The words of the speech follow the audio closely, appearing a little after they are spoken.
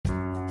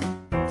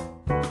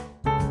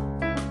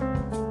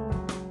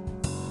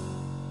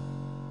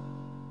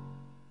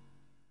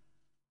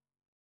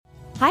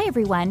Hi,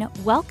 everyone.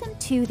 Welcome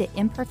to the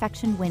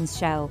Imperfection Wins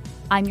Show.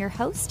 I'm your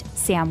host,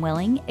 Sam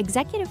Willing,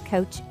 executive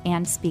coach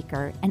and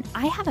speaker, and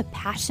I have a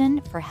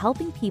passion for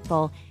helping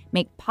people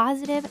make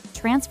positive,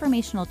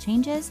 transformational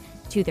changes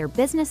to their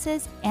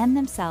businesses and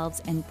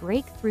themselves and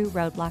break through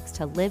roadblocks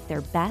to live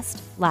their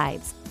best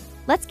lives.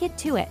 Let's get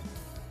to it.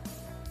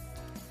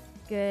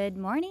 Good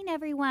morning,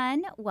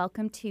 everyone.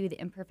 Welcome to the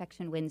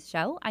Imperfection Wins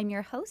Show. I'm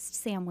your host,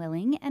 Sam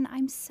Willing, and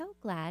I'm so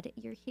glad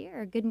you're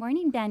here. Good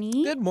morning,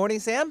 Benny. Good morning,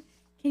 Sam.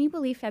 Can you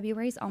believe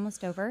February is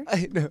almost over?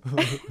 I know.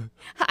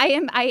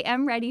 I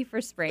am ready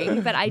for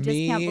spring, but I just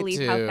can't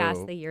believe how too.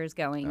 fast the year is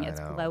going. It's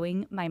know.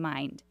 blowing my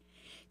mind.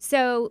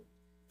 So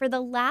for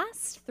the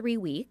last 3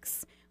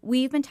 weeks,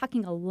 we've been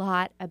talking a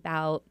lot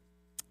about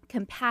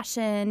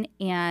compassion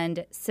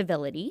and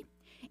civility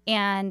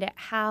and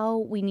how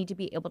we need to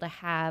be able to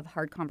have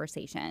hard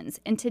conversations.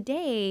 And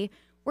today,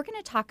 we're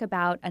going to talk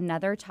about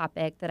another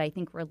topic that I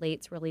think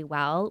relates really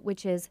well,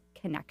 which is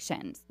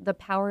connections, the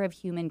power of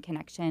human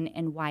connection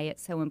and why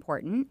it's so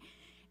important.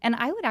 And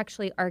I would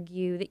actually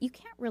argue that you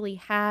can't really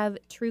have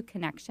true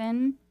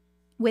connection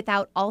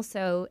without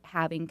also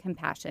having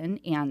compassion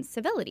and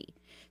civility.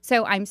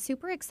 So I'm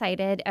super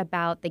excited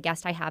about the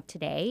guest I have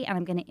today, and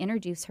I'm going to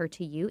introduce her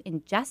to you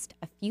in just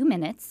a few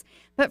minutes.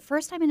 But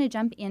first, I'm going to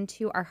jump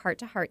into our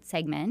heart-to-heart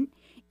segment.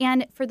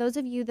 And for those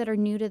of you that are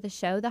new to the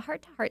show, the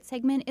heart-to-heart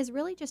segment is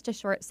really just a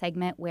short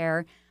segment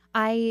where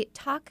I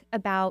talk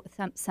about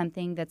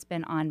something that's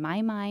been on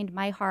my mind,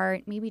 my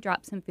heart, maybe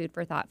drop some food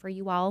for thought for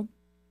you all.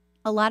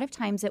 A lot of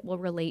times it will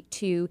relate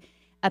to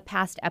a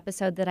past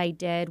episode that I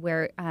did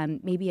where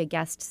maybe a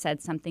guest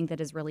said something that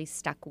has really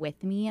stuck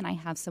with me and I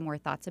have some more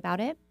thoughts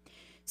about it.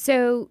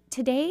 So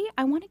today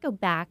I want to go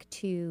back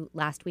to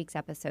last week's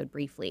episode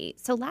briefly.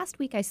 So last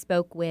week I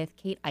spoke with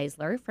Kate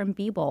Eisler from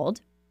Be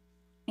Bold,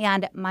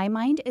 and my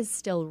mind is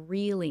still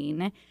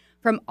reeling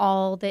from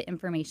all the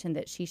information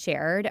that she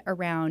shared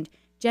around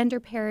gender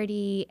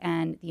parity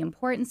and the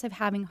importance of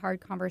having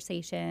hard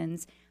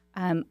conversations.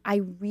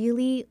 I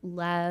really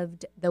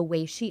loved the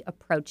way she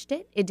approached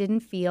it. It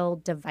didn't feel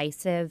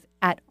divisive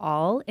at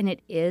all, and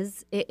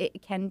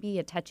it can be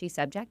a touchy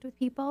subject with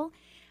people.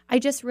 I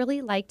just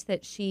really liked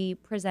that she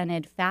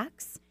presented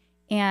facts,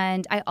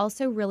 and I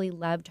also really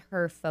loved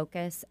her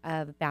focus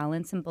of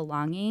balance and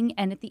belonging.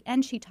 And at the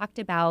end, she talked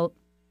about,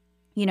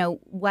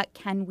 what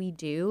can we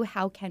do?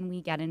 How can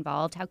we get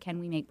involved? How can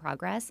we make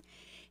progress?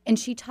 And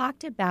she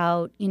talked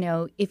about,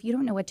 if you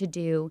don't know what to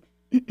do,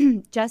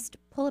 just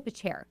pull up a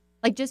chair.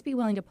 Like, just be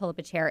willing to pull up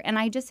a chair. And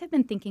I just have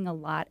been thinking a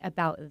lot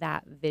about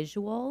that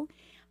visual.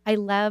 I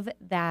love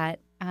that,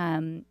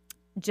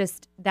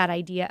 just that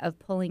idea of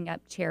pulling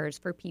up chairs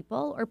for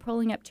people or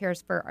pulling up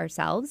chairs for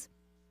ourselves.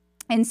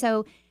 And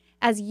so,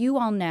 as you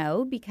all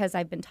know, because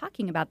I've been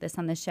talking about this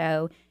on the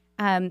show,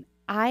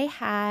 I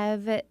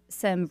have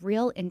some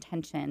real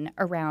intention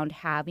around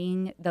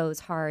having those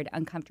hard,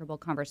 uncomfortable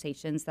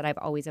conversations that I've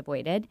always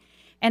avoided.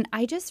 And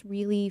I just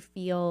really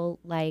feel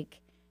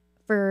like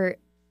for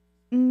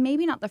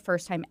maybe not the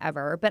first time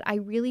ever, but I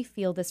really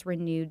feel this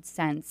renewed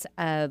sense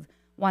of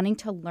wanting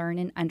to learn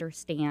and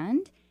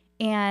understand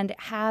and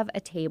have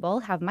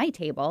my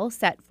table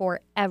set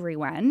for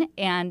everyone.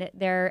 And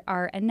there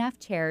are enough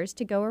chairs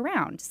to go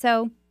around.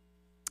 So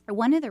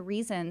one of the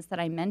reasons that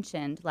I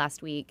mentioned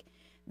last week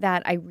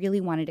that I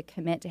really wanted to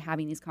commit to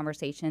having these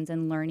conversations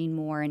and learning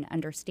more and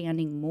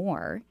understanding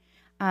more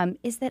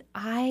is that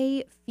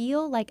I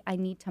feel like I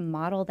need to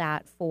model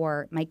that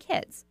for my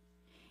kids.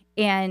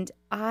 And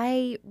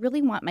I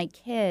really want my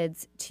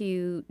kids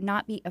to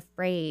not be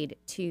afraid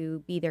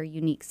to be their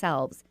unique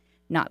selves,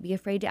 not be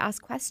afraid to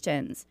ask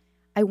questions.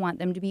 I want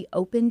them to be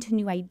open to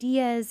new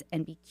ideas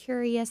and be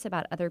curious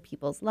about other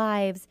people's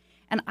lives.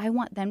 And I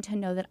want them to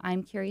know that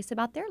I'm curious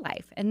about their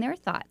life and their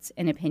thoughts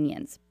and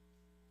opinions.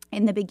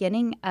 In the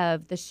beginning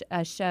of the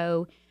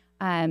show,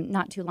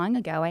 not too long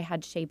ago, I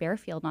had Shay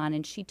Bearfield on,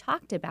 and she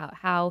talked about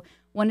how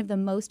one of the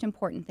most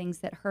important things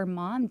that her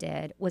mom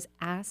did was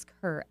ask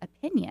her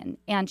opinion,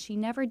 and she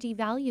never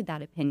devalued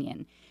that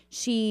opinion.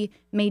 She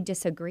may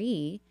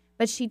disagree,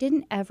 but she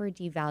didn't ever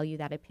devalue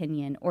that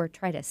opinion or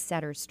try to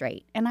set her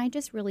straight. And I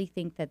just really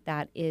think that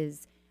that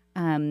is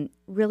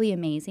really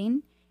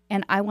amazing,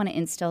 and I want to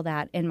instill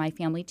that in my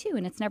family too,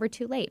 and it's never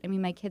too late. I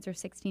mean, my kids are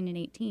 16 and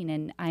 18,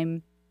 and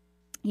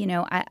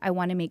I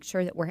want to make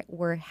sure that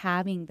we're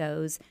having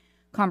those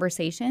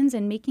conversations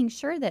and making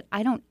sure that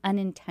I don't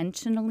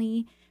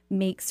unintentionally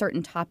make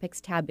certain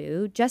topics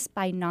taboo just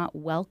by not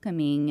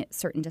welcoming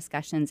certain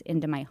discussions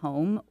into my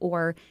home,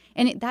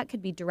 that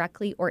could be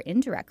directly or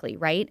indirectly,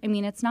 right? I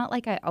mean, it's not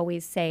like I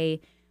always say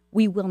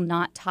we will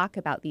not talk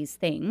about these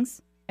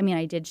things. I mean,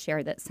 I did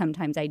share that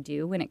sometimes I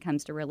do when it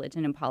comes to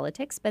religion and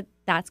politics, but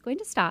that's going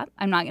to stop.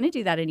 I'm not going to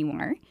do that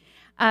anymore.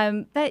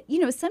 But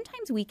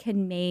sometimes we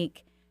can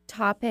make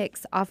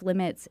topics off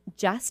limits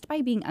just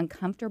by being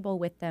uncomfortable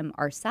with them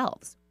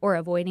ourselves or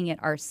avoiding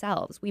it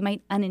ourselves. We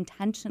might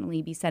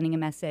unintentionally be sending a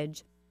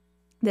message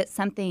that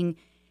something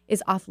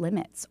is off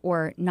limits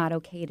or not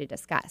okay to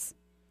discuss.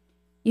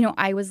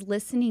 I was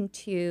listening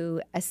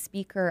to a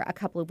speaker a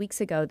couple of weeks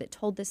ago that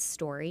told this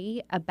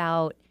story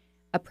about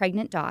a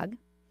pregnant dog.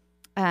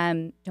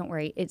 Don't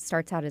worry, it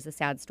starts out as a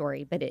sad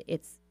story, but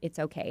it's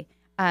okay.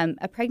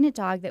 A pregnant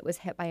dog that was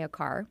hit by a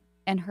car,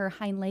 and her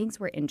hind legs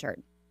were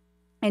injured.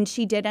 And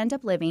she did end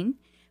up living,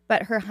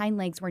 but her hind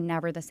legs were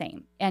never the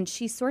same. And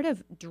she sort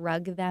of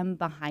drug them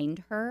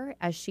behind her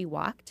as she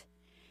walked.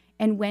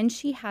 And when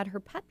she had her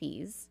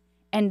puppies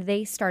and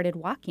they started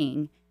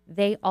walking,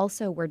 they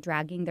also were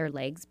dragging their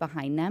legs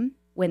behind them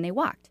when they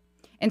walked.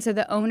 And so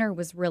the owner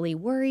was really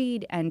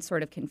worried and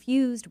sort of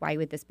confused. Why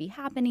would this be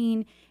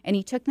happening? And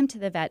he took them to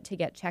the vet to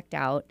get checked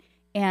out.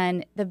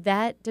 And the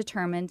vet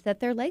determined that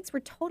their legs were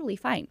totally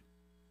fine,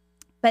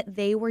 but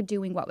they were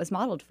doing what was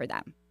modeled for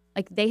them.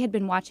 Like they had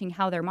been watching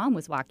how their mom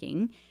was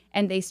walking,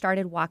 and they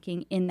started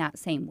walking in that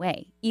same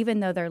way,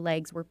 even though their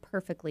legs were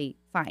perfectly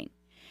fine.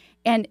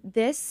 And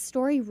this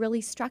story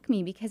really struck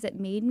me because it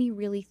made me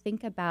really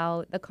think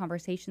about the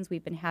conversations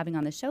we've been having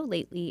on the show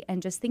lately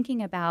and just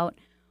thinking about,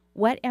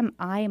 what am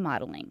I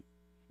modeling?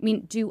 I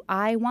mean, do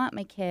I want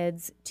my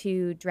kids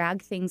to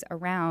drag things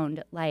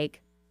around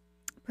like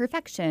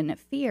perfection,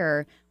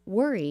 fear,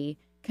 worry,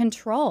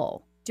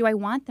 control? Do I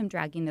want them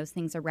dragging those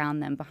things around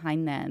them,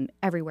 behind them,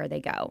 everywhere they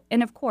go?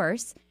 And of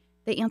course,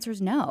 the answer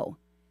is no.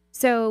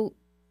 So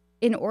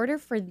in order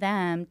for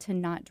them to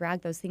not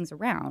drag those things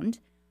around,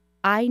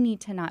 I need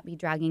to not be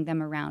dragging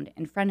them around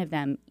in front of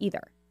them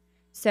either.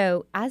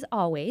 So as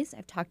always,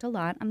 I've talked a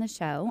lot on the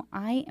show.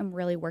 I am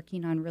really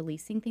working on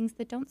releasing things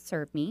that don't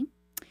serve me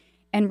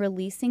and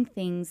releasing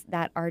things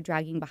that are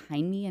dragging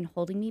behind me and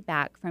holding me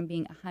back from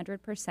being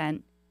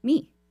 100%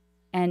 me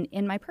and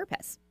in my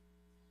purpose.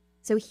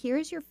 So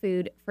here's your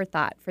food for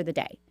thought for the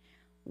day.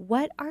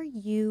 What are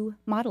you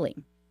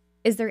modeling?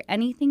 Is there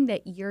anything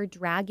that you're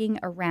dragging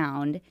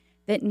around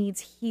that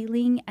needs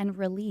healing and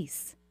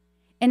release?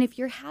 And if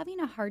you're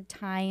having a hard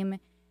time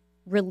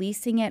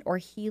releasing it or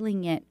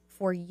healing it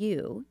for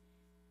you,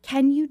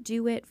 can you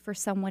do it for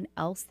someone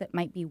else that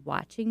might be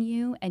watching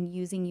you and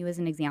using you as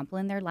an example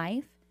in their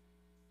life?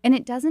 And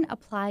it doesn't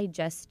apply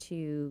just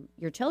to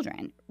your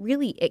children.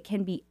 Really, it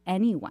can be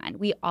anyone.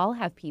 We all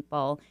have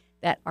people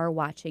that are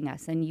watching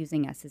us and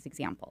using us as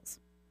examples.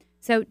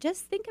 So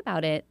just think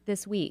about it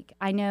this week.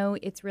 I know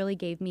it's really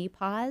gave me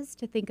pause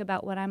to think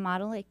about what I'm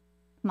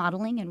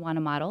modeling and want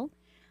to model.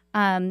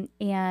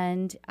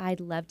 And I'd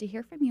love to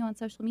hear from you on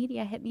social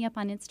media. Hit me up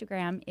on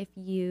Instagram if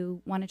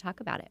you want to talk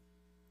about it.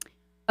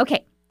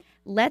 Okay,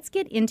 let's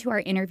get into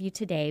our interview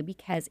today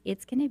because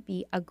it's going to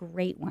be a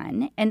great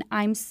one. And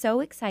I'm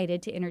so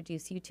excited to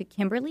introduce you to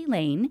Kimberly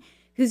Lane,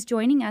 who's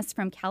joining us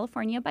from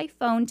California by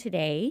phone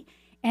today.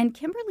 And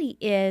Kimberly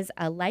is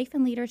a life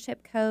and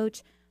leadership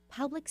coach,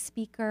 public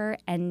speaker,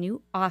 and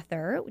new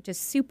author, which is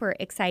super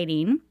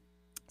exciting.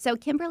 So,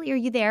 Kimberly, are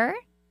you there?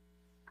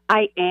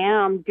 I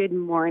am. Good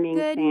morning,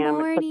 Good Sam.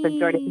 morning. It's such a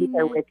joy to be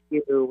here with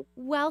you.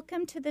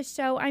 Welcome to the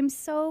show. I'm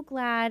so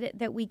glad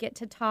that we get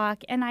to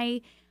talk. And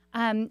I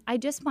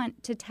just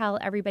want to tell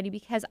everybody,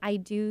 because I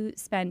do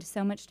spend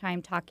so much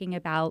time talking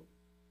about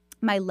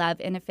my love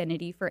and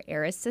affinity for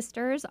Eris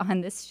Sisters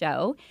on this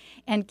show.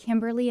 And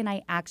Kimberly and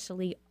I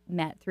actually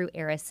met through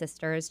Eris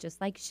Sisters,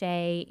 just like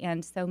Shay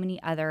and so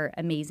many other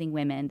amazing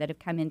women that have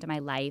come into my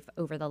life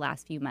over the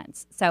last few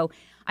months. So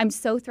I'm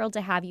so thrilled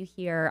to have you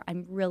here.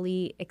 I'm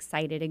really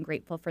excited and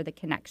grateful for the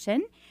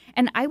connection.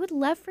 And I would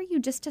love for you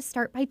just to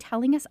start by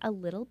telling us a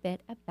little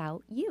bit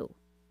about you.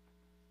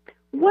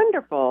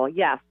 Wonderful.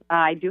 Yes,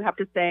 I do have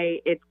to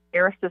say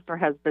Eris Sister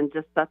has been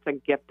just such a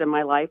gift in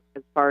my life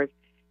as far as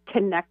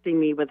connecting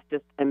me with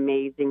just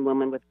amazing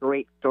women with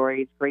great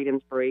stories, great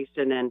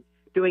inspiration, and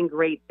doing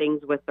great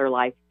things with their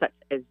life, such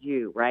as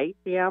you, right,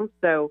 Sam?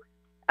 So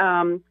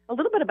a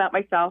little bit about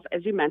myself.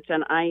 As you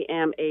mentioned, I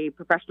am a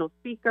professional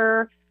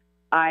speaker.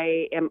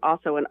 I am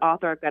also an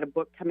author. I've got a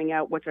book coming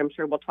out, which I'm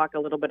sure we'll talk a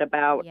little bit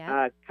about,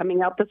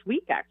 coming out this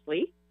week,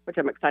 actually, which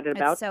I'm excited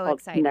about. It's so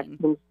exciting.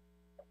 Connections.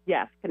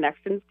 Yes,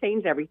 Connections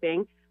Change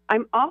Everything.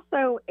 I'm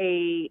also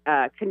a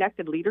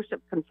connected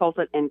leadership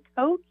consultant and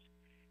coach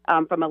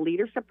from a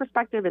leadership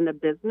perspective in the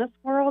business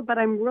world, but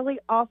I'm really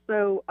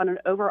also on an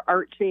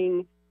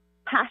overarching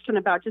passion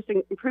about just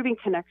improving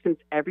connections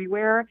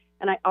everywhere.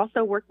 And I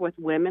also work with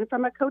women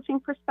from a coaching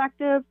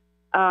perspective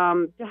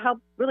to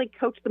help really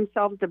coach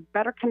themselves to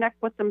better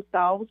connect with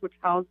themselves, which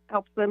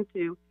helps them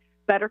to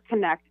better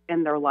connect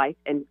in their life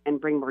and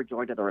bring more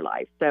joy to their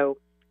life. So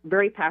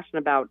very passionate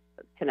about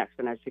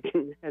connection, as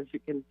you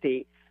can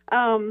see.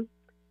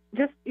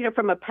 Just,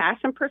 from a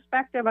passion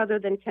perspective, other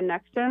than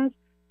connections,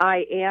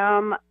 I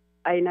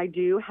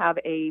do have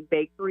a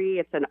bakery.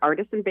 It's an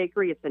artisan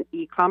bakery. It's an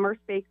e-commerce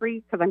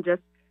bakery because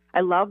I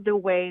love the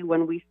way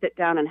when we sit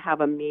down and have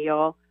a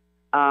meal,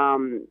 how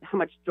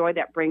much joy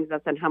that brings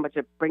us and how much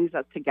it brings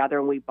us together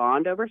and we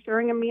bond over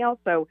sharing a meal.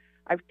 So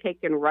I've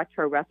taken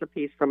retro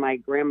recipes from my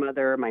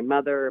grandmother, my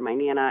mother, my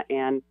Nana,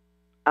 and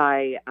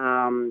I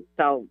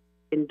sell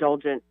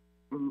indulgent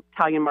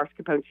Italian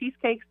mascarpone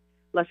cheesecakes,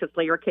 luscious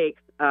layer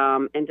cakes,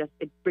 and just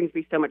it brings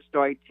me so much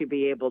joy to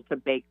be able to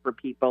bake for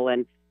people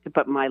and to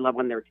put my love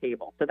on their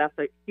table. So that's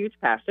a huge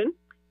passion.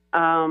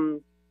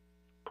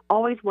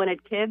 Always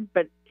wanted kids,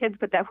 but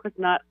that was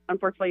not,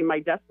 unfortunately, my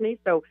destiny.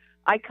 So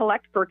I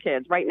collect fur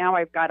kids. Right now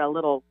I've got a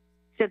little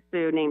Shih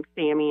Tzu named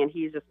Sammy, and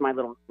he's just my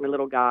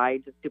little guy,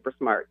 just super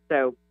smart.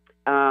 So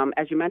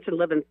as you mentioned,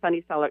 live in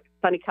sunny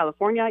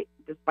California.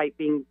 Despite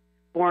being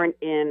born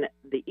in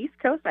the East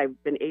Coast,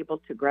 I've been able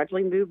to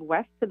gradually move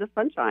west to the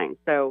sunshine.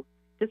 So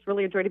just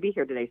really a joy to be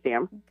here today,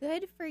 Sam.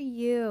 Good for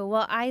you.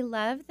 Well, I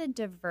love the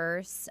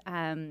diverse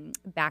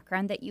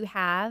background that you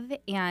have,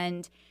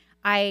 and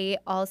I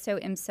also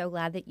am so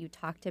glad that you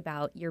talked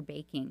about your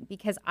baking,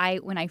 because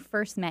when I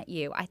first met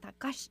you, I thought,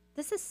 gosh,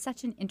 this is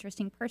such an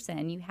interesting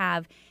person. You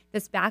have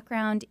this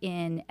background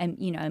in,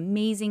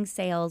 amazing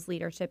sales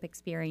leadership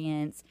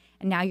experience,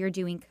 and now you're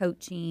doing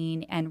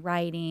coaching and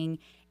writing,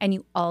 and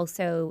you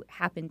also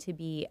happen to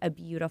be a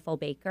beautiful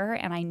baker.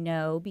 And I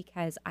know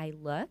because I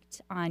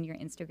looked on your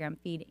Instagram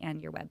feed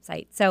and your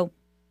website. So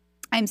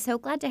I'm so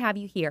glad to have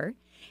you here.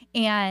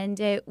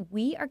 And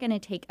we are going to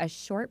take a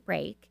short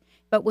break.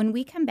 But when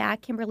we come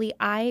back, Kimberly,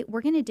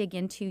 we're going to dig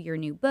into your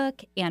new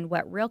book and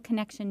what real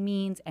connection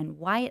means and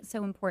why it's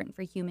so important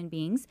for human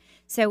beings.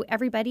 So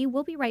everybody,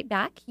 we'll be right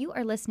back. You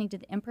are listening to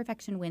the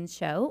Imperfection Wins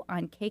Show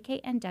on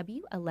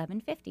KKNW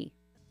 1150.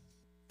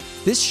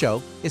 This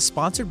show is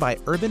sponsored by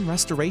Urban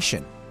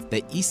Restoration,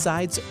 the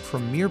Eastside's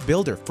premier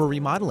builder for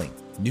remodeling,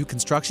 new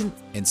construction,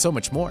 and so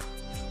much more.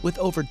 With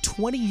over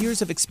 20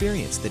 years of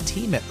experience, the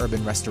team at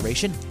Urban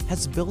Restoration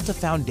has built a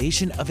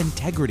foundation of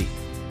integrity,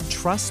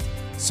 trust,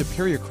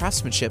 superior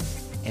craftsmanship,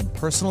 and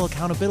personal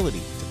accountability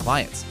to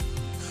clients.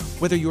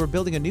 Whether you are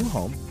building a new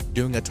home,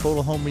 doing a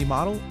total home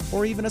remodel,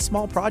 or even a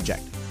small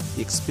project,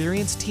 the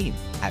experienced team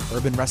at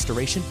Urban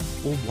Restoration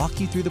will walk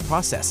you through the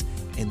process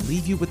and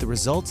leave you with the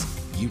results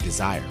you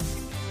desire.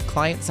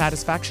 Client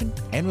satisfaction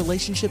and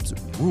relationships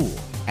rule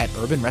at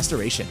Urban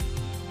Restoration.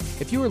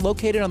 If you are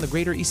located on the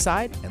Greater East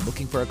Side and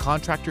looking for a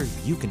contractor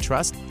you can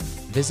trust,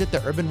 visit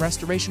the Urban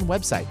Restoration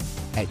website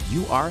at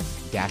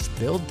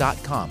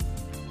ur-build.com.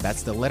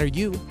 That's the letter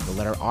U, the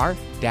letter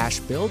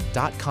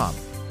R-build.com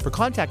for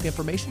contact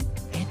information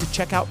and to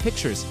check out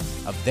pictures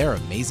of their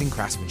amazing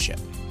craftsmanship.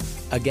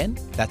 Again,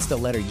 that's the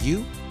letter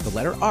U, the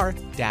letter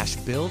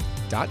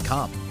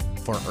R-build.com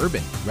for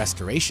Urban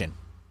Restoration.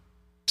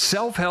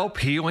 Self-help,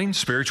 healing,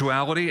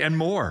 spirituality, and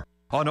more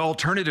on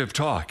Alternative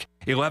Talk,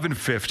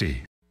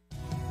 1150.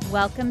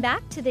 Welcome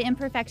back to the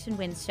Imperfection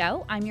Wins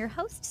Show. I'm your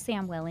host,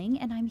 Sam Willing,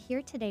 and I'm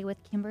here today with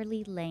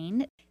Kimberly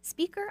Lane,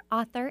 speaker,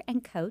 author,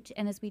 and coach,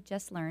 and as we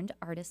just learned,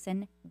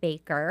 artisan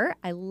baker.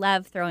 I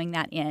love throwing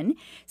that in.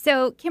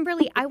 So,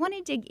 Kimberly, I want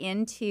to dig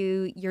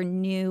into your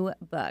new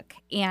book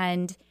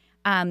and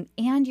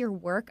your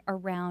work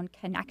around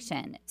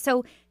connection.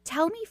 So,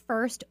 tell me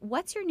first,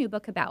 what's your new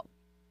book about?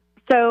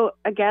 So,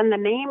 again, the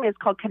name is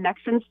called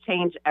Connections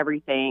Change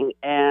Everything,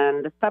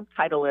 and the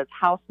subtitle is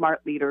How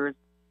Smart Leaders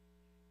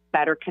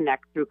Better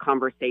Connect Through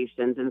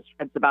Conversations, and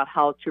it's about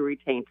how to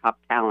retain top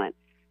talent.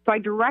 So I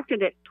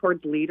directed it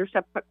towards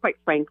leadership, but quite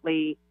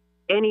frankly,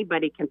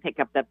 anybody can pick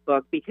up that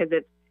book because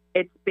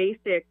it's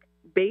basic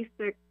tips,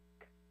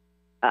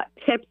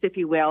 if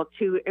you will,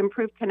 to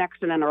improve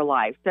connection in our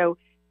life. So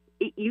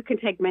you can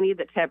take many of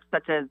the tips,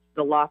 such as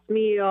the lost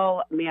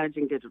meal,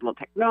 managing digital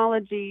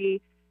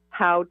technology,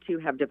 how to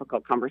have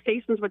difficult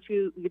conversations, which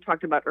you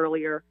talked about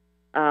earlier,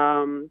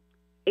 and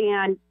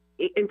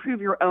improve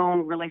your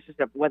own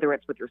relationship, whether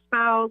it's with your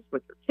spouse,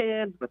 with your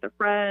kids, with a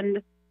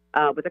friend,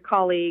 with a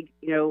colleague,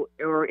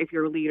 or if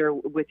you're a leader,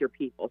 with your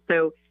people.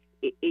 So,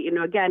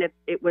 again,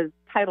 it was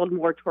titled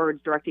more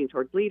directing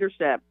towards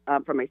leadership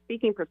from a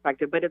speaking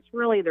perspective, but it's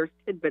really, there's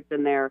tidbits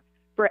in there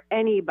for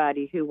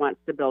anybody who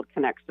wants to build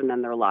connection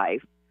in their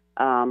life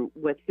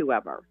with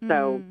whoever.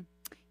 So,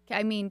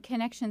 I mean,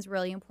 connection is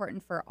really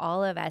important for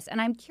all of us. And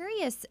I'm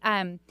curious,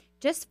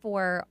 just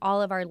for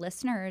all of our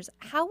listeners,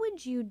 how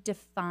would you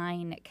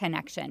define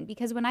connection?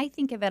 Because when I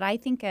think of it, I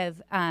think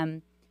of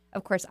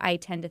course, I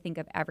tend to think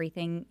of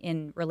everything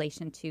in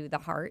relation to the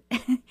heart.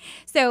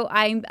 So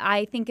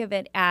I think of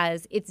it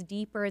as it's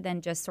deeper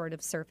than just sort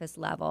of surface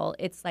level.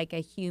 It's like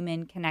a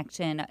human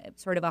connection,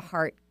 sort of a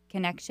heart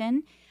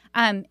connection.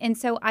 And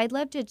so I'd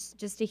love to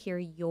just to hear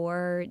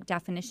your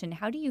definition.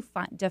 How do you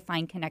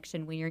define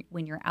connection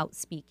when you're out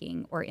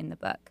speaking or in the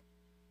book?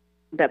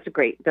 That's a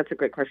great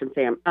question,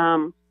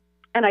 Sam.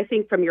 And I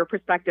think from your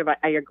perspective,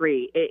 I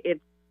agree.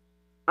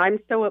 I'm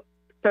so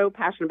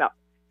passionate about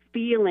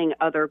feeling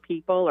other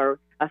people or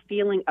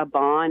feeling a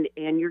bond,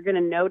 and you're going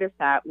to notice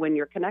that when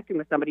you're connecting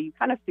with somebody, you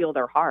kind of feel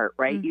their heart,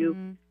 right?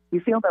 Mm-hmm. You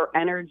feel their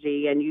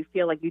energy, and you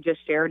feel like you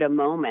just shared a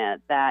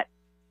moment that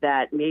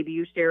maybe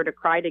you shared a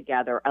cry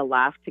together, a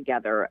laugh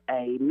together,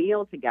 a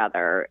meal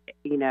together,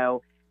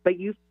 but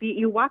you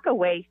walk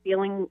away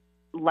feeling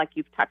like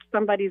you've touched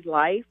somebody's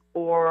life,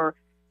 or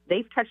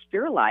they've touched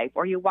your life,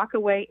 or you walk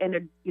away in a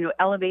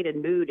elevated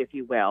mood, if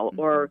you will,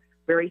 or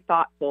very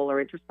thoughtful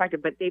or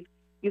introspective, but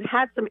you've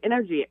had some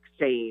energy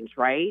exchange,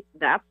 right?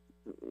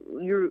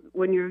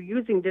 When you're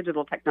using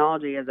digital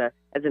technology as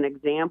an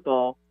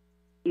example,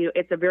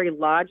 it's a very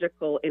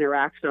logical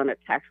interaction on a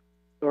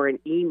or an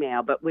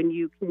email. But when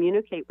you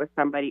communicate with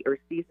somebody or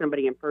see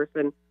somebody in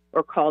person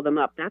or call them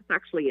up, that's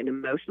actually an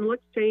emotional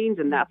exchange,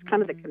 and that's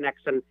kind of the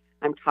connection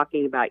I'm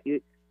talking about.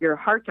 You're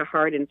heart to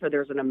heart, and so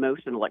there's an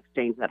emotional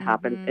exchange that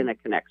happens in a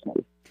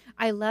connection.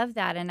 I love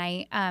that, and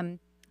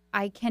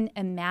I can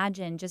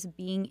imagine just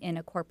being in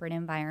a corporate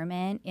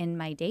environment in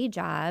my day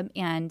job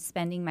and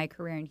spending my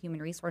career in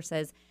human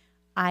resources.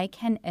 I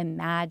can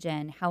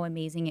imagine how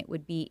amazing it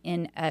would be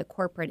in a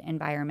corporate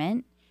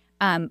environment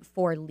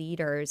for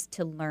leaders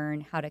to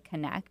learn how to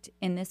connect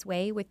in this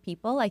way with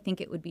people. I think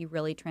it would be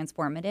really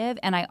transformative.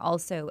 And I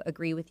also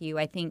agree with you.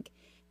 I think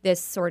this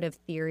sort of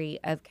theory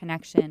of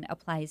connection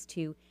applies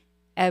to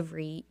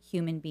every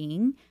human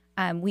being.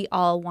 We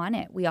all want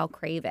it. We all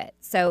crave it.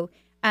 So,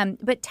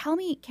 but tell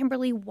me,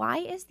 Kimberly, why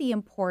is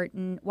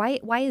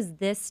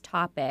this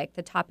topic,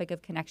 the topic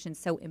of connection,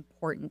 so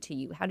important to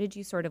you? How did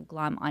you sort of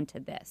glom onto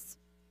this?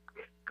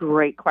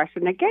 Great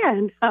question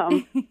again.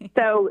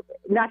 So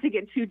not to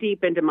get too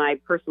deep into my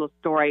personal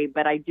story,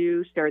 but I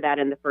do share that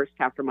in the first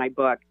chapter of my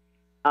book,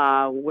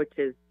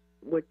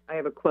 which I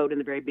have a quote in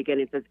the very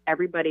beginning. It says,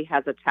 everybody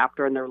has a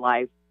chapter in their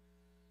life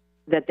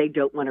that they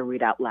don't want to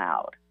read out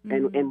loud.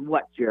 And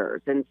what's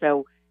yours? And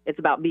so it's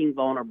about being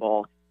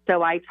vulnerable.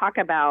 So I talk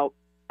about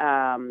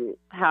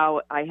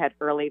how I had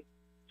early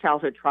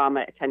childhood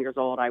trauma. At 10 years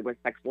old, I was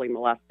sexually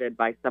molested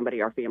by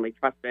somebody our family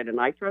trusted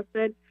and I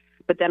trusted.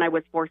 But then I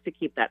was forced to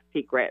keep that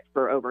secret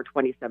for over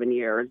 27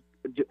 years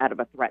out of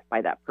a threat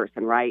by that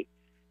person, right?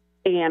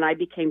 And I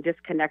became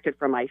disconnected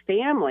from my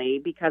family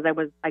because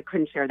I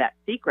couldn't share that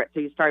secret. So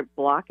you start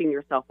blocking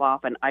yourself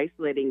off and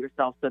isolating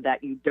yourself so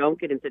that you don't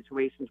get in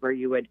situations where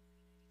you would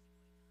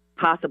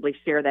possibly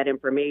share that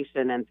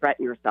information and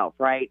threaten yourself,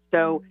 right?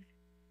 So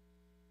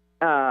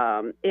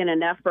in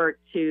an effort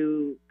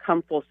to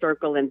come full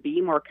circle and be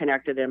more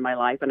connected in my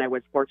life, and I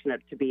was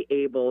fortunate to be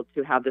able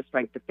to have the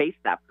strength to face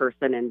that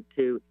person and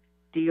to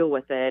deal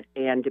with it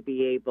and to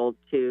be able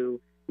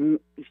to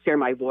share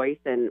my voice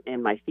and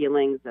my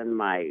feelings and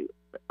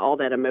all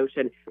that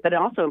emotion, but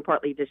also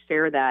importantly to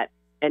share that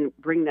and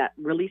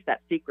release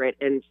that secret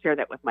and share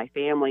that with my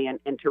family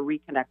and to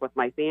reconnect with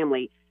my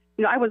family.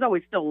 You know, I was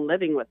always still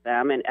living with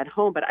them and at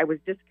home, but I was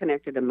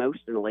disconnected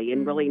emotionally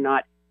and really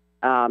not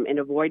and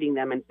avoiding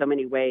them in so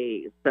many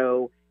ways.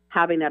 So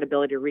having that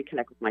ability to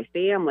reconnect with my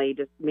family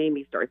just made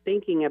me start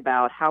thinking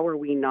about how are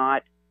we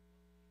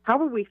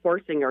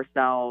forcing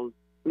ourselves.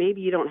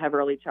 Maybe you don't have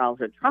early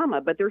childhood trauma,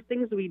 but there's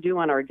things we do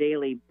on our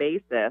daily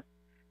basis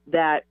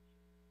that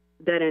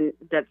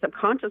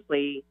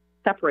subconsciously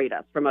separate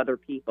us from other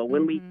people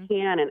when we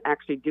can and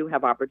actually do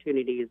have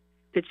opportunities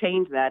to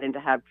change that and to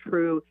have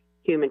true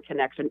human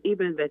connection,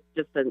 even if it's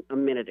just a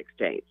minute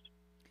exchange.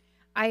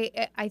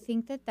 I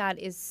think that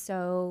is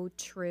so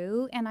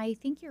true, and I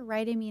think you're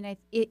right. I mean,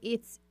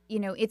 it's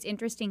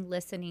interesting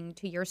listening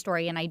to your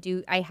story, and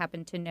I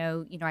happen to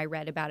know, I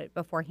read about it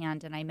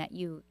beforehand, and I met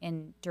you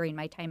during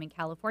my time in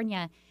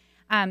California,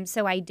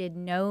 so I did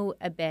know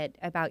a bit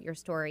about your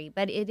story.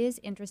 But it is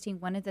interesting.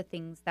 One of the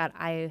things that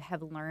I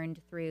have learned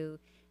through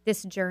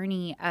this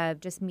journey of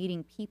just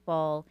meeting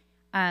people,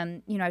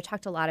 I've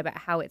talked a lot about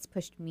how it's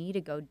pushed me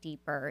to go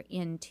deeper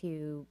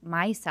into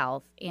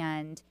myself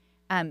and.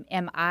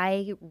 Am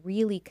I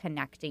really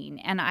connecting?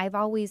 And I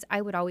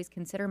would always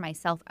consider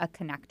myself a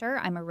connector.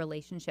 I'm a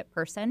relationship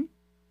person.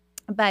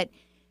 But,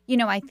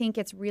 I think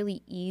it's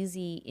really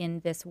easy in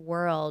this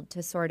world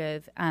to sort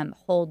of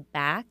hold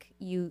back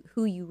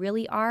who you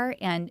really are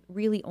and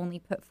really only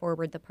put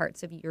forward the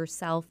parts of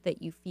yourself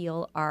that you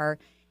feel are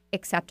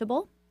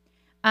acceptable.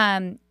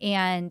 And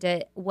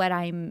what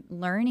I'm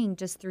learning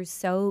just through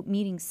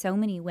meeting so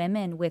many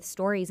women with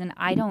stories, and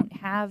I don't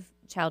have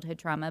childhood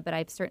trauma, but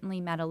I've certainly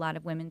met a lot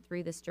of women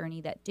through this journey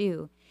that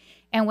do.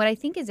 And what I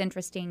think is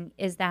interesting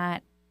is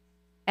that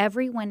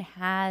everyone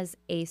has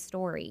a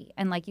story.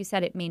 And like you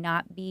said, it may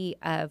not be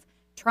of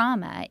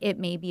trauma. It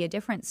may be a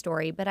different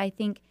story. But I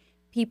think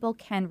people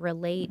can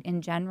relate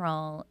in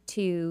general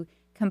to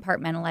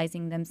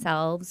compartmentalizing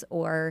themselves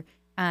or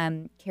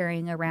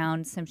carrying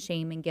around some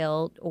shame and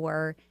guilt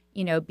or,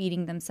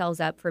 beating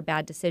themselves up for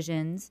bad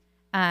decisions.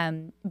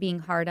 Being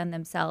hard on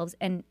themselves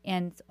and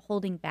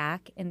holding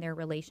back in their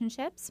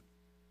relationships.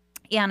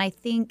 And I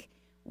think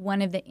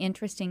one of the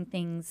interesting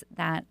things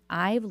that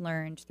I've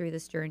learned through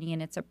this journey,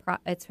 and it's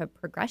a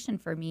progression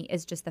for me,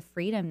 is just the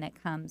freedom that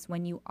comes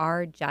when you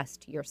are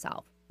just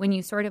yourself, when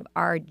you sort of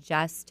are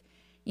just,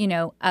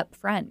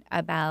 upfront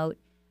about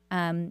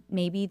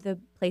maybe the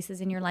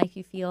places in your life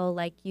you feel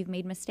like you've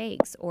made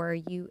mistakes or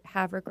you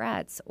have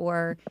regrets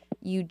or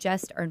you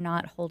just are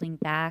not holding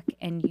back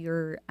and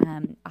you're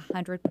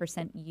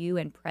 100% you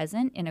and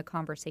present in a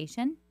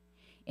conversation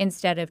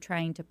instead of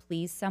trying to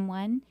please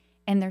someone.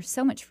 And there's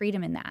so much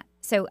freedom in that.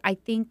 So I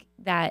think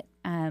that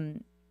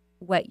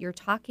what you're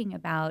talking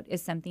about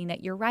is something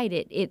that you're right.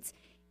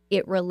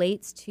 It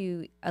relates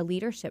to a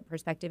leadership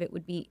perspective. It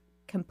would be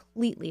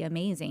completely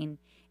amazing.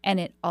 And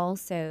it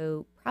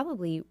also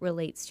probably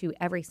relates to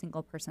every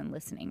single person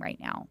listening right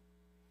now.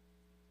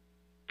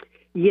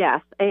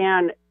 Yes.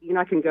 And,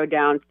 I can go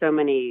down so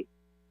many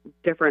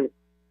different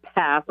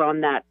paths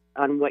on that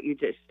on what you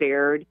just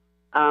shared.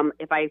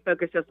 If I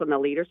focus just on the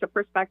leadership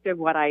perspective,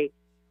 why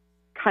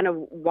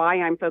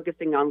I'm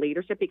focusing on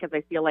leadership, because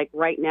I feel like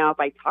right now, if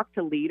I talk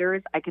to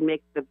leaders, I can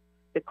make the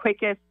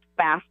quickest,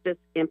 fastest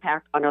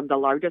impact on the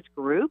largest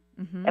group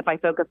if I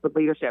focus with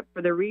leadership.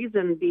 For the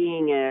reason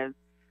being is,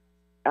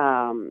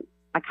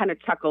 I kind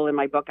of chuckle in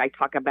my book. I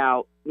talk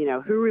about,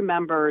 who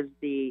remembers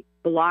the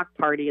block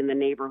party in the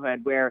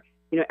neighborhood where,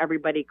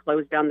 everybody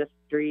closed down the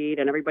street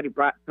and everybody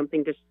brought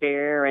something to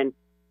share, and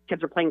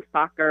kids are playing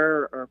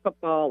soccer or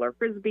football or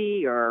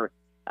frisbee or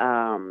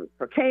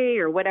croquet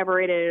or whatever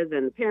it is,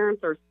 and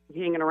parents are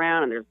hanging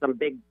around and there's some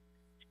big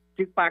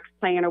jukebox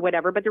playing or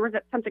whatever. But there was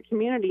that sense of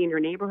community in your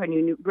neighborhood, and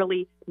you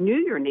really knew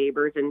your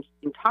neighbors and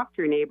talked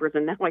to your neighbors.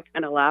 And now I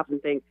kind of laugh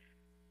and think,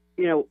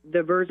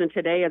 the version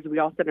today is we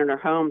all sit in our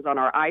homes on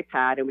our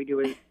iPad and we do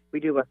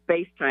a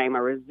FaceTime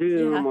or a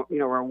Zoom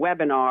or a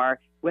webinar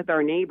with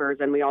our neighbors,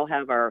 and we all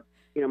have our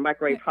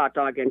microwave hot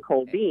dog and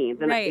cold beans.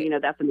 And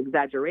that's an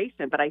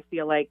exaggeration, but I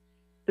feel like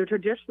the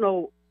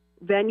traditional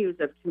venues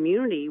of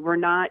community, we're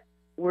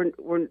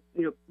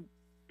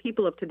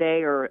people of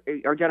today or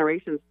our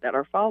generations that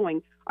are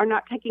following are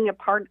not taking a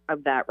part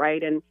of that,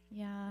 right? And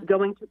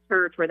going to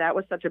church where that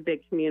was such a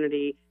big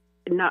community,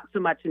 not so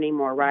much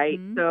anymore, right?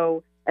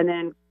 So, and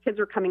then kids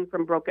are coming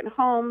from broken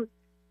homes,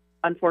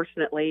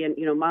 unfortunately, and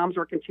mom's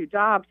working 2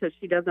 jobs, so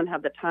she doesn't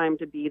have the time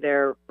to be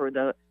there for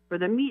the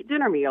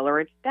dinner meal,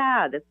 or it's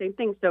dad, the same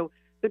thing. So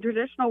the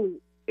traditional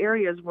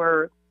areas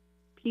where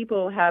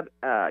people have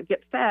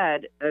get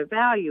fed a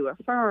value,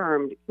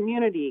 affirmed,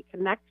 community,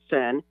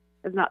 connection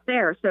is not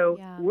there. So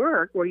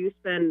work, where you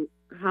spend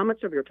how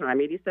much of your time,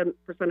 87%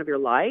 of your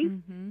life,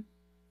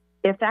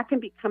 if that can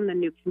become the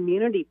new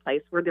community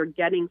place where they're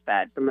getting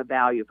fed from a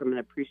value, from an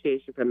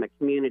appreciation from the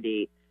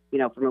community,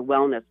 from a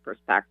wellness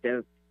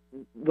perspective,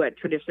 what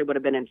traditionally would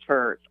have been in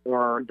church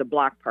or the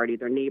block party,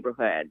 their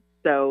neighborhood.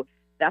 So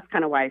that's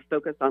kind of why I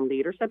focus on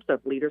leadership. So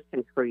if leaders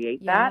can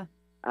create that,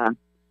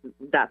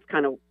 that's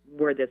kind of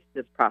where this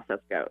process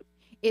goes.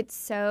 It's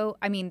so,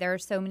 there are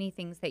so many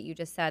things that you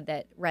just said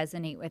that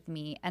resonate with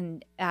me.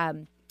 And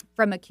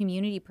from a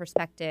community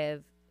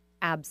perspective,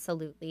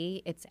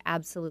 absolutely. It's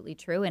absolutely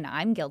true. And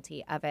I'm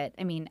guilty of it.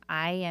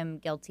 I am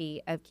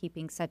guilty of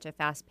keeping such a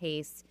fast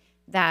pace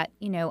that,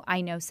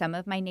 I know some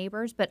of my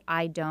neighbors, but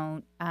I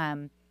don't.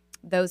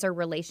 Those are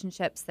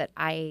relationships that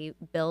I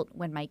built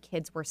when my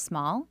kids were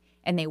small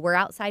and they were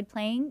outside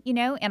playing,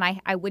 and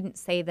I wouldn't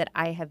say that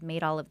I have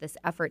made all of this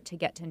effort to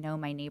get to know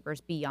my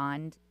neighbors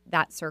beyond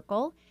that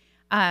circle.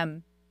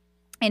 And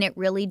it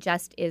really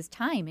just is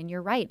time. And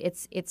you're right.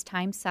 It's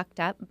time sucked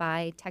up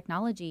by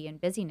technology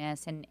and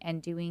busyness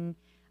and doing,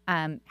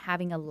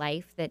 having a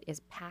life that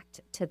is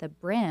packed to the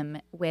brim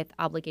with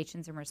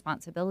obligations and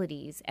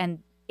responsibilities.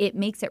 And it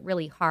makes it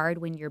really hard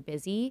when you're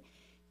busy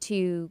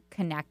to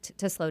connect,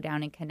 to slow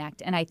down and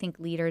connect. And I think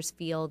leaders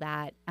feel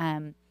that,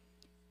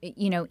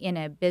 in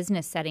a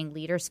business setting,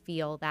 leaders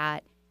feel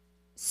that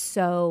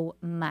so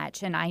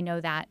much. And I know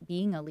that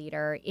being a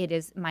leader, it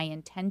is my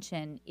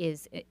intention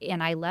is,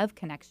 and I love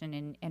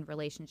connection and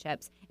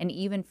relationships. And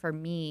even for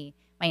me,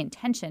 my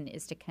intention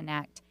is to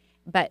connect,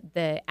 but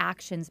the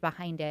actions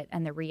behind it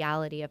and the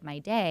reality of my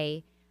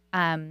day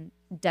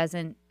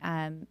doesn't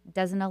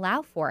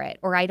allow for it,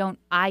 or I don't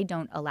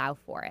allow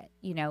for it,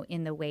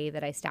 in the way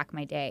that I stack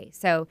my day.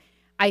 So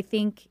I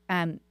think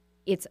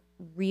it's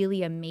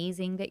really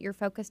amazing that you're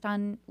focused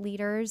on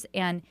leaders.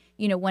 And,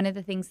 one of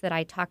the things that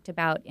I talked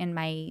about in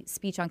my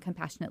speech on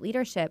compassionate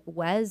leadership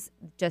was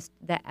just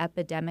the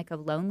epidemic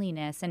of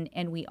loneliness.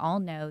 And we all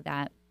know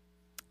that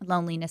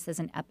loneliness is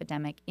an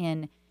epidemic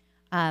in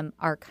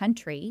our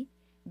country,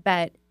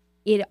 but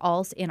it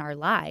also in our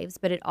lives,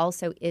 but it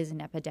also is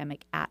an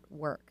epidemic at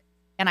work.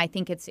 And I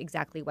think it's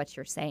exactly what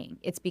you're saying.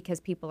 It's because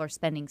people are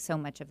spending so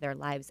much of their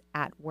lives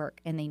at work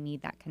and they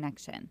need that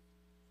connection.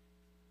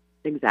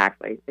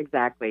 Exactly.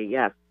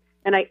 Yes.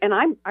 And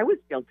I was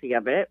guilty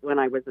of it when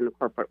I was in the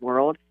corporate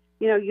world.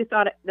 The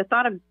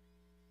thought of,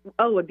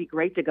 it would be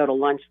great to go to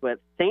lunch with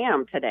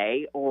Sam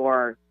today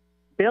or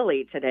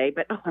Billy today,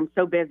 but I'm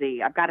so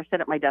busy. I've got to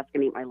sit at my desk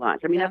and eat my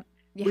lunch. We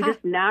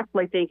just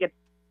naturally think it's,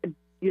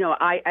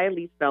 I at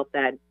least felt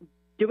that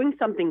doing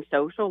something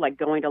social, like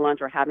going to lunch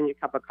or having a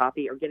cup of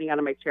coffee or getting out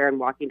of my chair and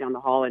walking down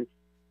the hall and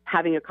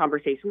having a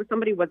conversation with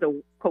somebody was a,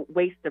 quote,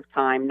 waste of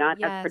time,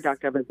 not as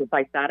productive as if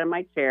I sat in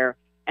my chair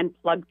and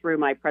plugged through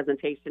my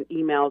presentation,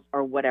 emails,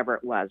 or whatever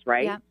it was,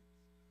 right?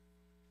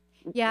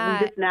 Yeah.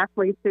 We just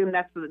naturally assume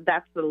that's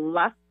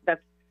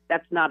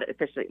not an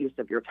efficient use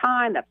of your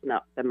time. That's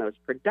not the most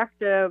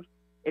productive.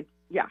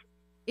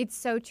 It's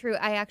so true.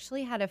 I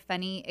actually had a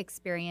funny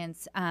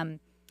experience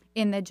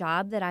in the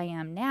job that I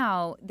am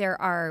now.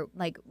 There are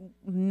like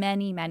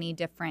many, many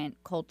different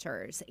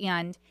cultures.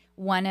 And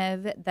one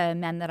of the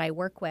men that I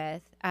work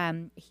with,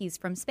 he's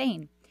from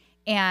Spain.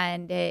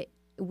 And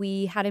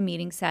we had a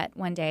meeting set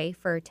one day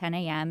for 10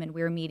 a.m. and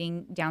we were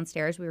meeting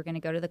downstairs. We were going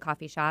to go to the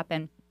coffee shop.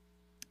 And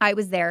I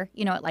was there,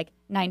 at like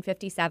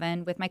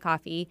 9:57 with my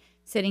coffee,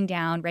 sitting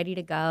down, ready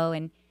to go.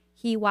 And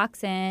he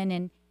walks in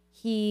and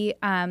he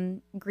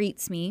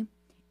greets me.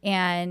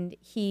 And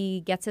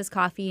he gets his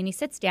coffee and he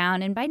sits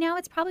down. And by now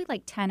it's probably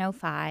like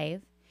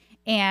 10:05.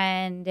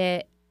 And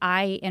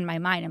in my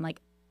mind, I'm like,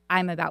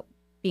 I'm about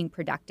being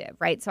productive,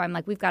 right? So I'm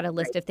like, we've got a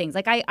list of things.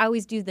 Like I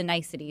always do the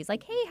niceties,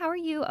 like, hey, how are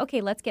you?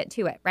 Okay, let's get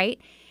to it, right?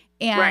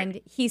 And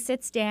he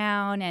sits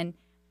down and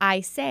I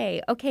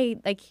say, okay,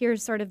 like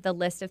here's sort of the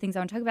list of things I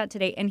want to talk about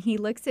today. And he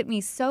looks at me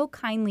so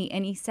kindly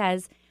and he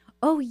says,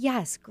 oh,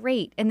 yes,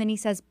 great. And then he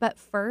says, but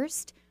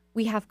first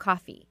we have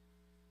coffee.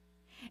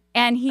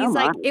 And he's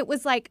like, it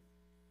was like,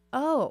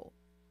 oh,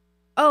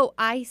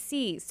 I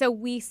see. So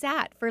we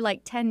sat for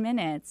like 10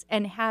 minutes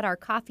and had our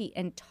coffee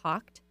and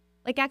talked.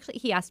 Like actually,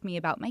 he asked me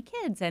about my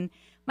kids and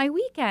my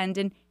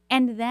weekend.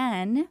 And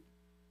then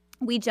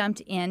we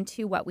jumped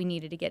into what we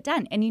needed to get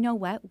done. And you know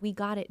what? We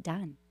got it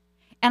done.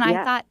 And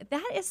I thought,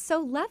 that is so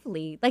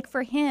lovely. Like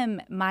for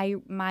him,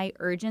 my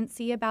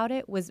urgency about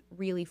it was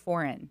really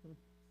foreign,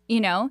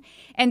 you know?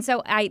 And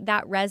so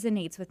that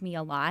resonates with me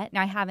a lot.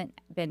 Now, I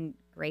haven't been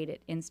great at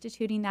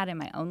instituting that in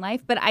my own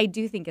life, but I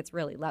do think it's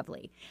really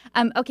lovely.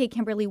 Okay,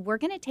 Kimberly, we're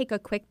going to take a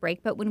quick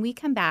break, but when we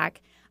come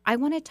back, I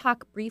want to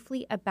talk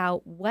briefly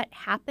about what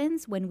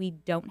happens when we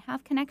don't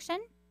have connection,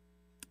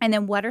 and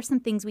then what are some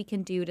things we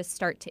can do to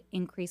start to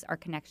increase our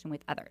connection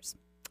with others.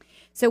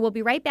 So we'll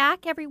be right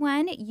back,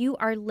 everyone. You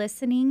are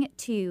listening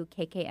to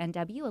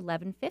KKNW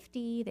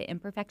 1150, the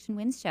Imperfection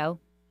Wins Show.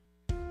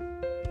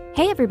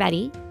 Hey,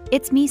 everybody.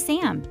 It's me,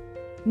 Sam.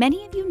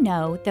 Many of you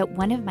know that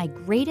one of my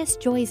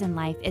greatest joys in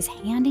life is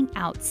handing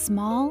out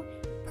small,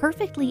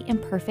 perfectly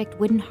imperfect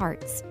wooden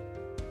hearts.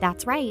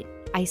 That's right,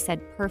 I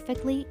said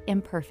perfectly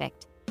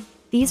imperfect.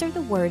 These are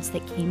the words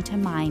that came to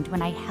mind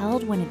when I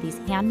held one of these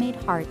handmade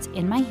hearts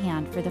in my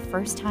hand for the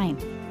first time.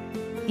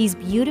 These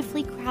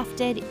beautifully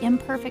crafted,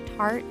 imperfect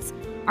hearts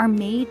are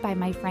made by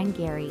my friend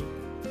Gary.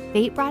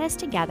 Fate brought us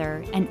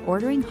together, and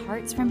ordering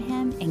hearts from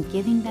him and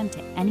giving them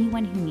to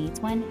anyone who needs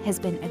one has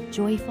been a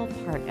joyful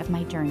part of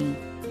my journey.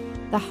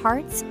 The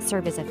hearts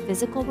serve as a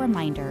physical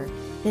reminder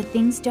that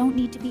things don't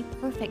need to be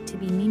perfect to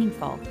be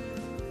meaningful.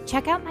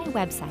 Check out my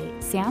website,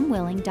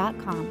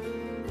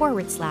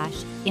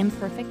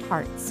 samwilling.com/imperfect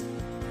hearts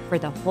for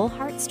the whole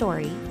heart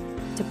story,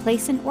 to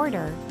place an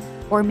order,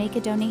 or make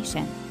a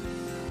donation.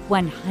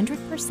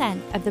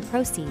 100% of the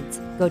proceeds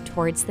go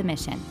towards the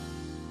mission.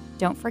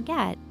 Don't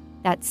forget,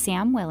 that's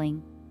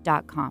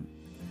samwilling.com.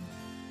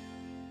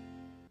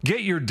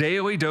 Get your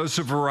daily dose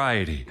of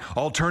variety.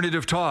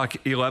 Alternative Talk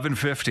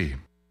 1150.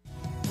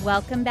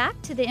 Welcome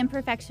back to the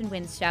Imperfection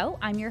Wins Show.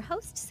 I'm your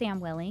host, Sam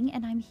Willing,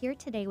 and I'm here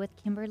today with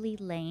Kimberly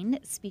Lane,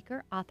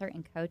 speaker, author,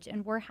 and coach,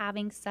 and we're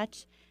having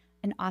such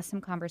an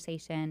awesome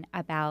conversation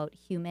about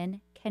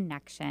human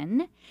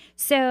connection.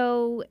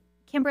 So,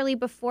 Kimberly,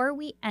 before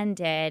we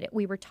ended,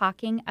 we were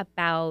talking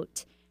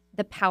about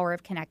the power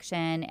of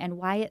connection and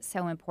why it's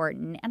so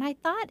important. And I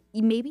thought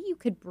maybe you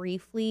could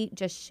briefly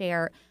just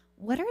share,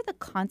 what are the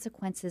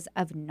consequences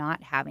of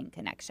not having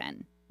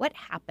connection? What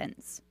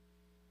happens?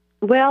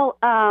 Well,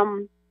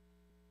 and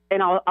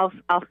I'll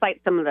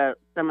cite some of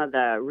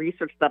the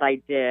research that I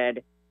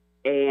did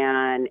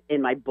and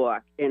in my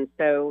book. And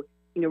so,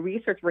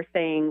 research we're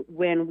saying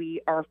when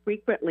we are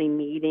frequently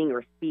meeting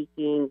or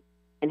speaking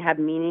and have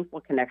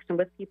meaningful connection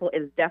with people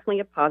is definitely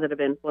a positive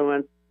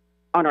influence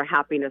on our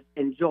happiness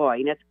and joy.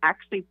 And it's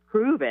actually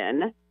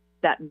proven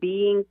that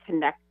being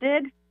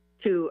connected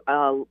to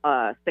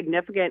a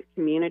significant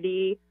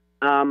community,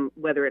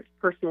 whether it's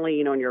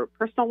personally, in your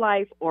personal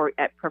life or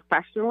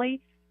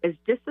professionally, is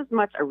just as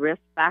much a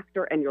risk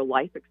factor in your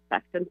life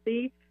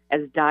expectancy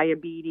as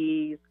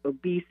diabetes,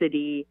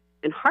 obesity,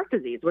 and heart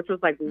disease, which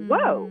was like,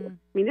 whoa. I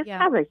mean, this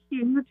has a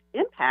huge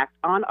impact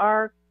on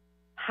our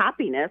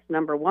happiness,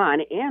 number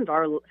one, and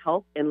our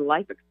health and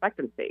life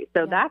expectancy.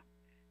 So that's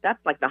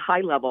like the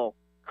high level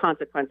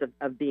consequence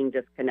of being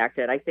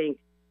disconnected. I think,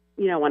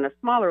 on a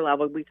smaller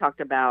level, you've talked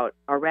about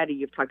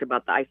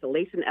the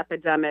isolation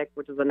epidemic,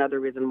 which is another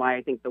reason why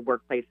I think the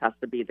workplace has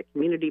to be the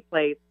community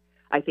place.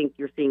 I think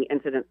you're seeing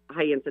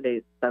high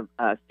incidence of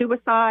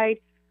suicide,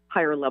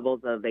 higher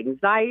levels of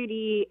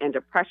anxiety and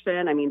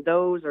depression. I mean,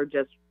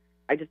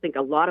 I just think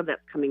a lot of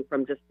that's coming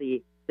from just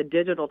the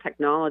digital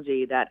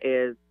technology that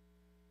is,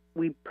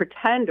 we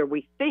pretend or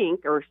we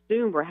think or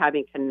assume we're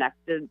having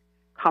connected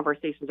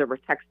conversations over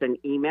text and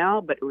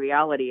email, but in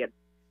reality,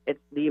 it's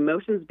the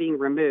emotions being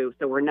removed,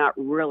 so we're not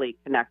really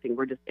connecting,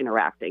 we're just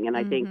interacting. And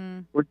I think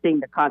we're seeing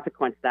the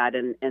consequence of that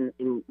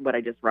in what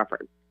I just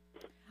referenced.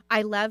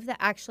 I love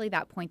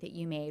that point that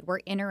you made. We're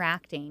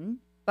interacting,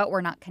 but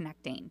we're not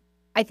connecting.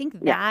 I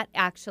think that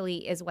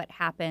actually is what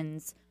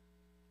happens.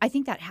 I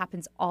think that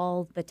happens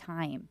all the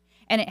time.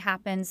 And it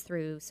happens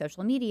through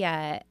social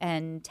media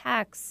and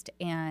text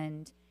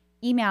and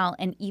email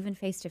and even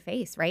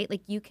face-to-face, right?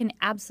 Like you can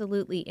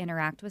absolutely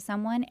interact with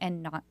someone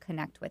and not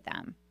connect with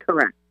them.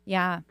 Correct.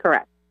 Yeah.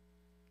 Correct.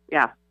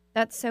 Yeah.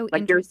 That's so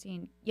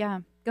interesting.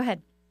 Yeah. Go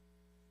ahead.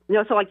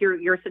 So like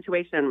your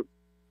situation,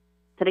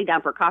 sitting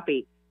down for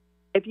coffee,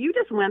 if you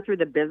just went through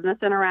the business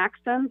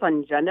interactions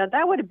on agenda,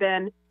 that would have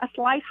been a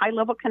slight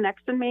high-level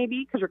connection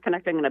maybe because you're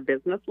connecting on a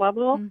business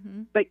level.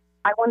 Mm-hmm. But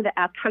I wanted to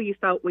ask how you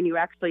felt when you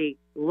actually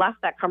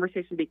left that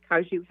conversation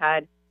because you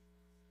had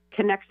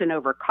connection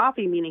over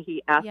coffee, meaning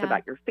he asked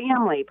about your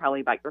family,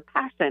 probably about your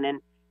passion. And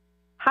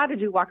how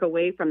did you walk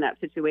away from that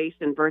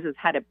situation versus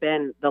had it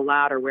been the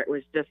latter where it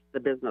was just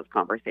the business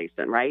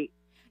conversation, right?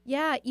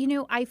 Yeah,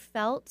 I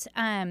felt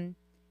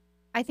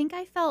I think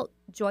I felt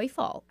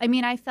joyful. I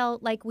mean, I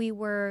felt like we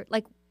were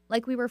like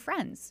we were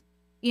friends,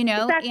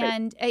 Exactly.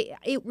 and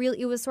it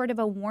was sort of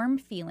a warm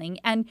feeling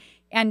and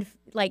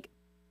like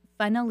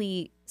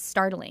funnily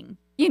startling,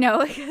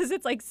 because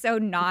it's like so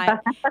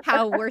not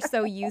how we're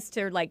so used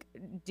to like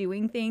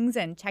doing things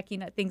and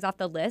checking things off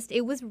the list.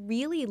 It was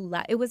really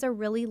it was a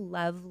really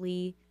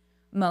lovely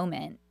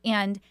moment.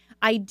 And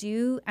I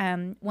do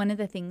one of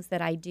the things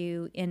that I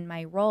do in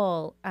my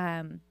role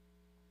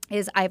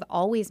is I've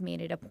always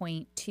made it a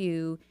point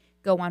to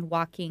go on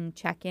walking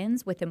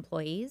check-ins with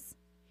employees.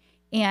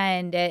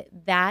 And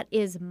that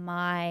is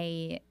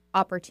my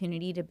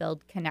opportunity to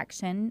build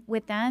connection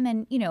with them.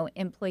 And,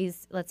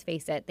 employees, let's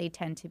face it, they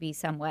tend to be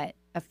somewhat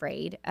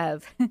afraid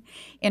of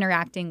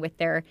interacting with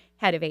their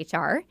head of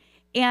HR.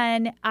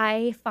 And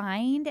I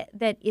find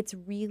that it's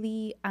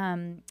really,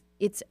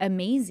 it's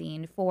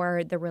amazing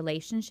for the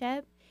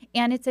relationship.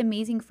 And it's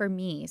amazing for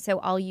me. So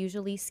I'll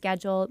usually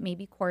schedule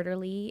maybe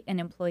quarterly an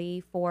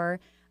employee for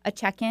a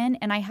check-in,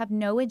 and I have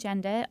no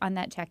agenda on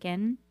that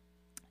check-in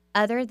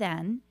other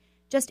than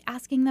just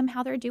asking them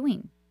how they're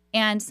doing.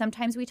 And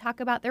sometimes we talk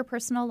about their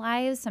personal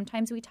lives.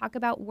 Sometimes we talk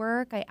about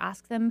work. I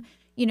ask them,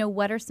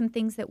 what are some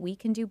things that we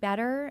can do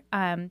better?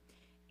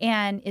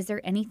 And is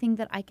there anything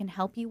that I can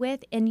help you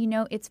with? And,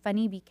 it's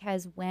funny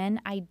because when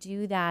I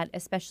do that,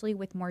 especially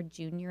with more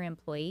junior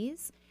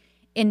employees,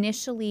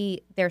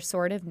 initially, they're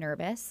sort of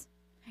nervous.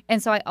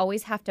 And so I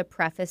always have to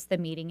preface the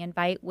meeting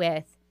invite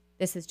with,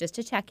 this is just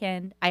a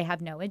check-in. I have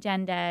no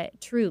agenda.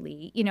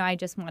 Truly, I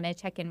just want to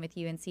check in with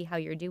you and see how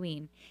you're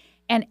doing.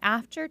 And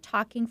after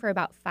talking for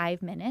about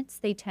 5 minutes,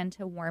 they tend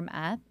to warm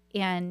up.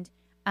 And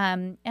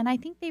I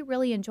think they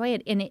really enjoy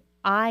it. And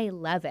I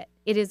love it.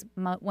 It is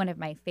one of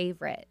my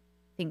favorite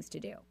things to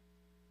do.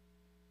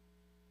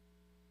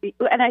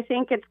 And I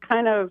think it's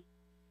kind of,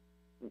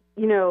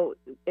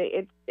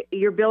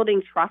 you're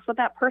building trust with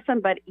that person,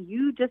 but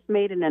you just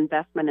made an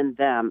investment in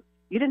them.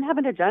 You didn't have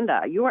an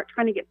agenda. You weren't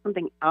trying to get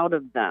something out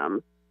of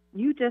them.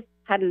 You just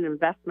had an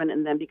investment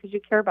in them because you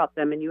care about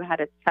them and you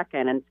had a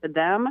check-in. And to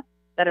them,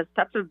 that is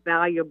such a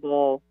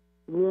valuable,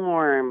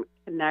 warm,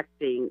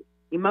 connecting,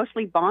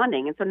 emotionally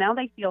bonding. And so now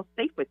they feel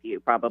safe with you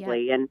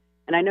probably. Yeah.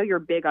 And I know you're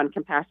big on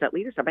compassionate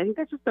leadership. I think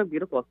that's just so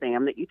beautiful,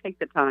 Sam, that you take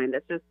the time.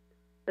 That's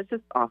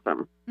just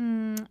awesome.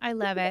 I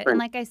love it. And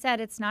like I said,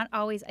 it's not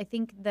always, I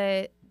think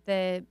the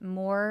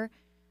more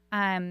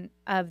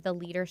of the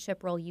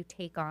leadership role you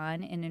take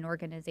on in an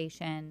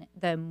organization,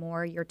 the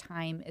more your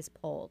time is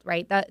pulled,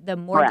 right? The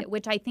more,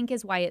 which I think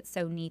is why it's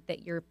so neat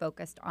that you're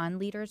focused on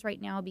leaders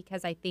right now,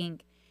 because I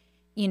think,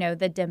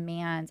 the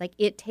demands, like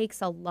it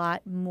takes a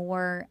lot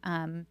more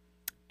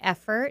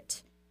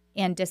effort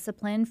and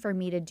discipline for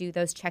me to do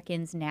those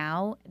check-ins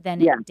now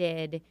than it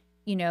did,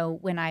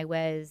 when I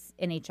was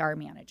an HR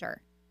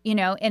manager.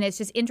 And it's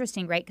just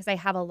interesting, right? Because I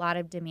have a lot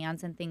of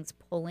demands and things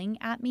pulling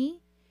at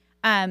me.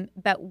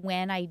 But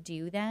when I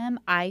do them,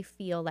 I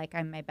feel like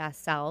I'm my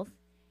best self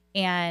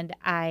and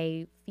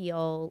I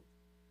feel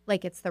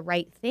like it's the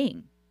right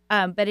thing.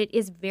 But it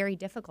is very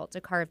difficult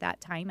to carve that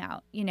time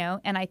out,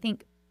 and I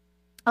think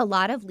a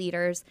lot of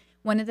leaders,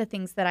 one of the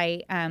things that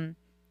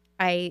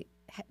I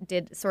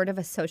did sort of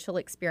a social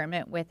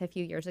experiment with a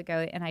few years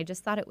ago, and I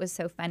just thought it was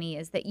so funny,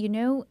 is that,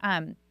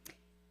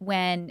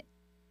 when,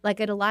 like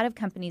at a lot of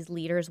companies,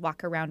 leaders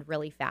walk around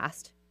really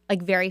fast,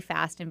 like very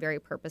fast and very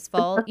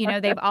purposeful.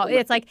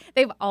 It's like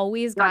they've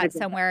always got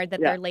somewhere that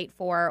they're late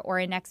for, or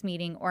a next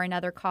meeting or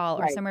another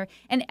call or somewhere.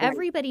 And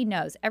everybody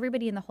knows,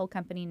 everybody in the whole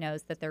company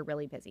knows that they're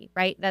really busy,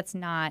 right? That's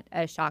not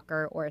a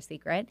shocker or a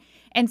secret.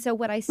 And so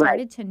what I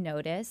started to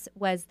notice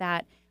was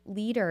that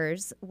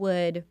leaders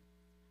would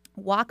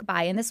walk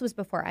by, and this was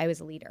before I was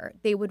a leader,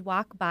 they would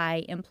walk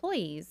by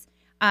employees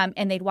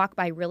and they'd walk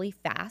by really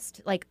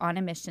fast, like on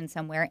a mission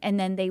somewhere. And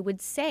then they would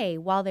say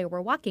while they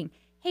were walking,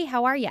 "Hey,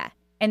 how are ya?"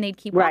 And they'd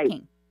keep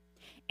walking.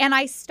 And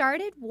I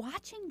started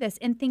watching this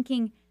and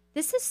thinking,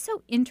 this is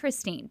so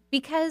interesting,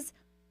 because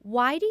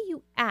why do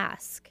you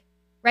ask,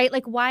 right?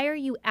 Like, why are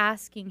you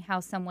asking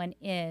how someone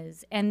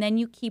is? And then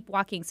you keep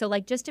walking. So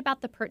like just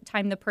about the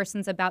time the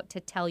person's about to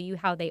tell you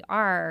how they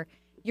are,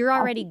 you're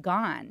already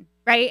gone,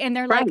 right? And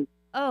they're like,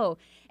 oh.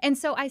 And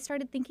so I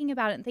started thinking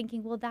about it and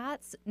thinking, well,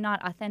 that's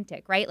not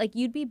authentic, right? Like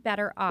you'd be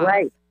better off.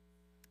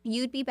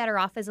 You'd be better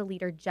off as a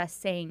leader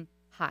just saying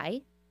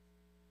hi.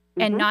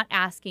 And not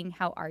asking,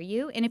 how are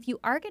you? And if you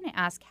are going to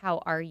ask,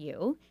 how are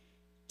you,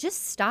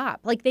 just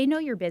stop. Like, they know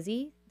you're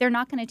busy. They're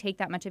not going to take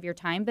that much of your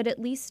time, but at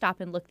least stop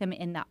and look them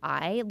in the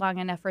eye long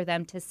enough for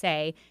them to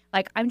say,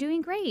 like, I'm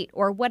doing great,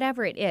 or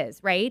whatever it is,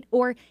 right?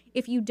 Or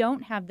if you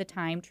don't have the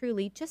time,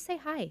 truly, just say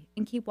hi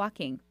and keep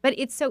walking. But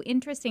it's so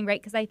interesting,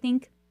 right? Because I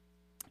think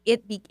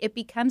it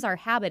becomes our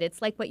habit.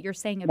 It's like what you're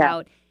saying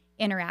about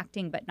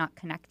interacting but not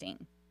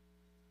connecting.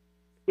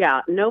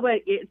 Yeah,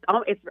 nobody.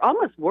 It's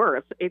almost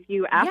worse if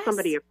you ask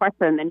somebody a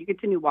question and you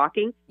continue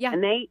walking,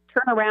 and they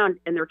turn around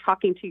and they're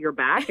talking to your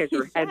back as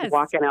your head's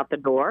walking out the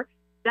door.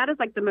 That is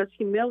like the most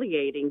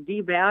humiliating,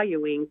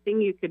 devaluing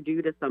thing you could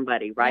do to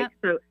somebody, right?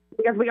 So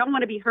because we all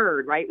want to be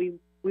heard, right?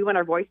 We want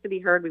our voice to be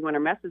heard. We want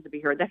our message to be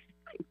heard.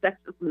 That's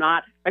just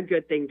not a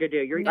good thing to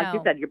do. Like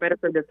you said, you're better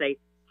for to say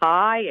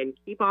hi and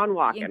keep on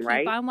walking,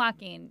 right? Keep on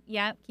walking.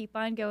 Yep. Keep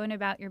on going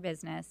about your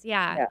business.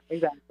 Yeah. Yeah,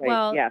 exactly.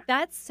 Well,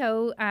 that's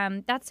so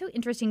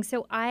interesting.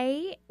 So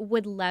I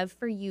would love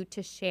for you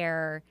to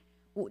share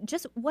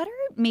just what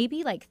are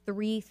maybe like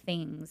 3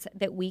 things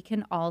that we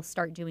can all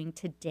start doing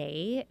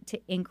today to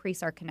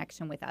increase our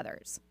connection with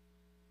others.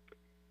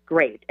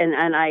 Great.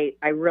 And I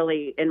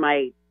really, in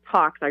my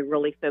talks, I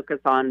really focus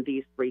on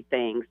these 3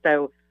 things.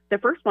 So the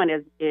first one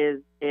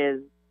is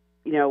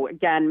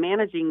again,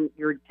 managing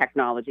your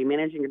technology,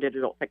 managing your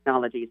digital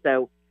technology.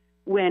 So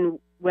when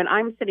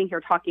I'm sitting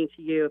here talking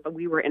to you, if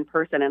we were in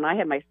person and I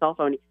had my cell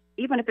phone,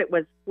 even if it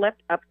was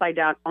flipped upside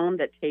down on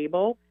the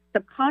table,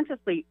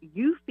 subconsciously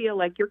you feel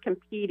like you're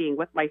competing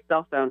with my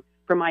cell phone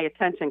for my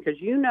attention because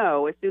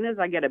as soon as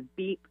I get a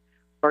beep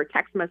or a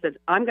text message,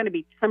 I'm going to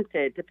be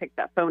tempted to pick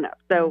that phone up.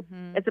 So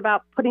it's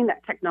about putting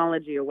that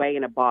technology away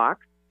in a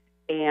box.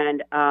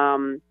 And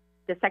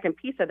the second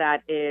piece of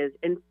that is,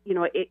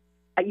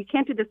 you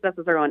can't do this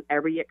necessarily on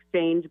every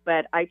exchange,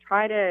 but I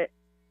try to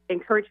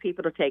encourage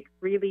people to take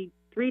 3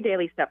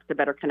 daily steps to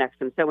better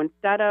connection. So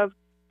instead of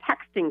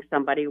texting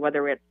somebody,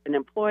 whether it's an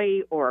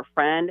employee or a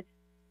friend,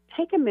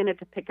 take a minute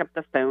to pick up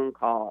the phone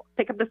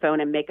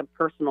and make a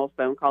personal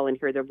phone call and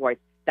hear their voice.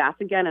 That's,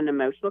 again, an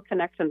emotional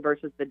connection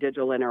versus the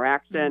digital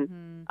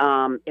interaction.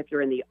 If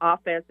you're in the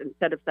office,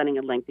 instead of sending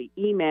a lengthy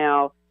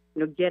email,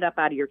 get up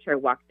out of your chair,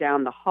 walk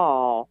down the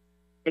hall,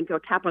 and go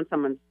tap on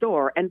someone's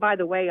door. And by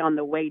the way, on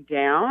the way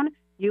down,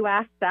 you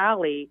ask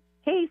Sally,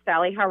 "Hey,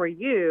 Sally, how are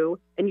you?"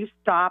 And you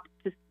stop,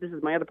 this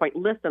is my other point,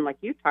 listen like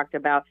you talked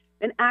about,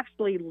 and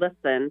actually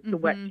listen to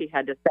what she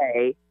had to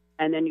say.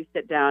 And then you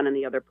sit down in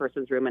the other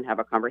person's room and have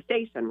a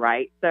conversation,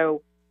 right?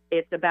 So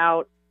it's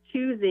about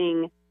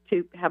choosing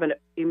to have an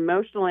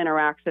emotional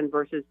interaction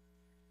versus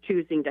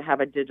choosing to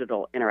have a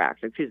digital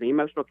interaction,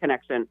 emotional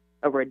connection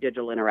over a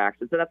digital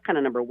interaction. So that's kind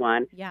of number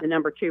 1. Yeah. The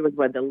number 2 is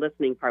what the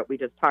listening part we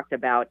just talked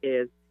about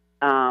is,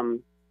 I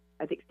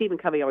think Stephen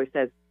Covey always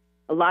says,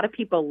 a lot of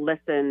people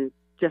listen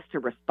just to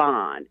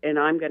respond. And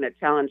I'm going to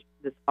challenge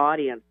this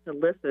audience to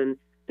listen,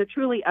 to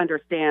truly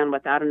understand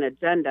without an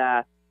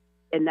agenda.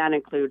 And that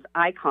includes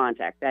eye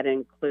contact. That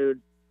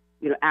includes,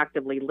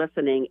 actively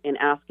listening and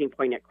asking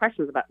poignant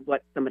questions about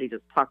what somebody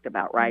just talked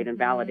about, right? And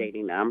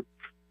validating them.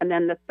 And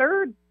then the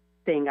third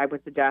thing I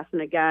would suggest,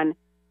 and again,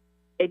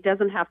 it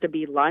doesn't have to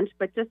be lunch,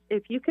 but just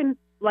if you can,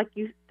 like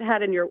you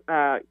had in your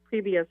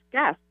previous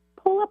guest,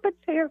 pull up a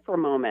chair for a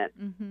moment.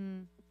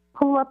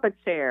 Pull up a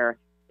chair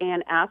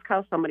and ask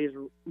how somebody's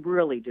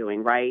really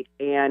doing, right?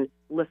 And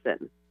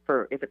listen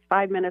for, if it's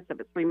 5 minutes, if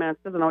it's 3 minutes,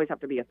 it doesn't always have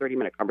to be a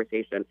 30-minute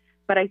conversation.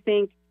 But I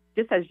think,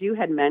 just as you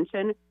had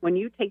mentioned, when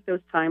you take those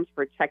times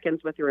for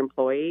check-ins with your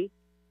employee,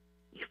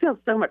 you feel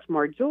so much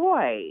more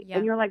joy.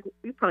 And you're like,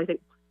 you probably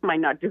think, am I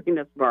not doing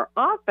this more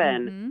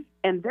often?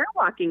 And they're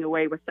walking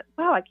away with,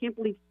 wow, I can't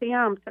believe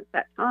Sam took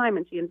that time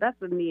and she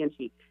invested in me and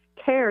she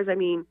cares. I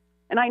mean,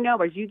 and I know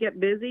as you get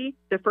busy,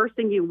 the first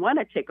thing you want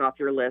to tick off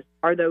your list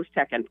are those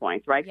check-in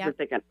points, right? Because you're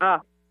thinking,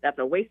 that's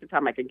a waste of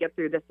time. I could get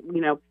through this,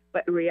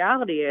 But the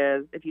reality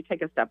is, if you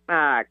take a step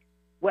back,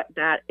 what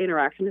that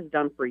interaction has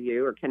done for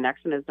you or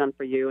connection has done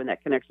for you and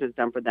that connection has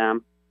done for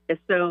them is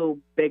so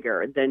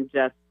bigger than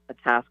just a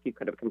task you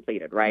could have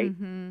completed, right?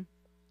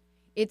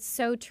 It's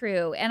so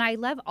true. And I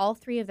love all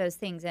 3 of those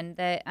things. And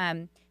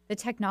the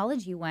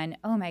technology one,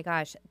 oh my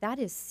gosh, that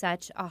is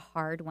such a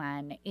hard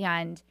one.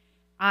 And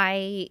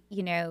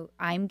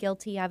I'm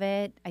guilty of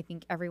it. I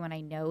think everyone I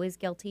know is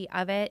guilty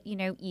of it.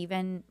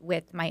 Even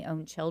with my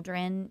own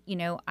children,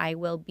 I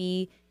will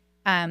be,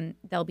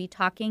 they'll be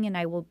talking and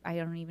I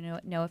don't even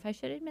know if I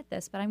should admit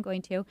this, but I'm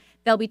going to.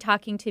 They'll be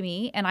talking to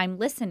me and I'm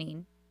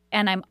listening.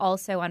 And I'm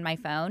also on my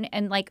phone.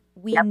 And like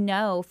we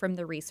know from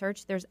the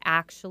research, there's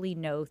actually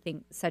no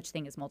such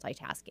thing as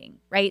multitasking,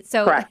 right?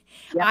 So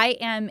I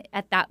am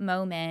at that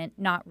moment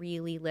not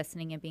really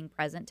listening and being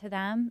present to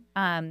them.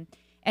 And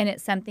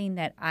it's something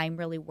that I'm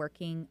really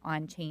working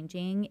on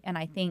changing. And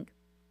I think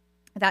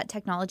that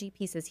technology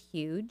piece is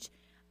huge.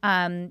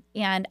 And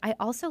I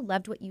also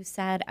loved what you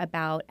said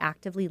about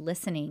actively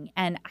listening.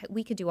 And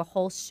we could do a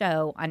whole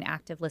show on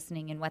active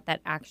listening and what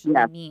that actually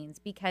means,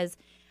 because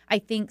I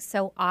think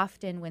so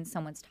often when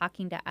someone's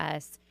talking to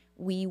us,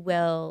 we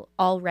will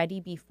already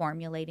be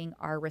formulating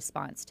our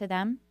response to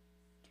them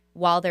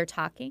while they're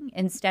talking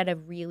instead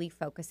of really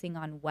focusing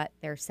on what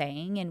they're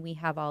saying. And we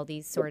have all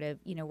these sort of,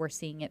 we're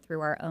seeing it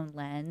through our own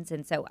lens.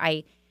 And so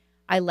I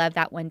love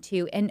that one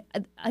too. And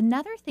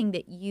another thing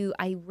that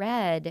I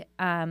read,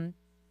 and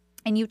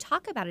you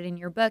talk about it in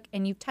your book,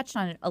 and you've touched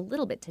on it a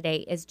little bit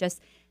today, is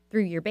just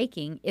through your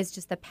baking, is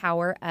just the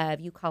power of,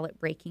 you call it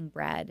breaking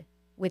bread.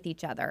 with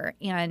each other.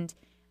 And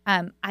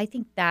I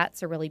think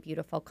that's a really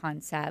beautiful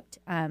concept,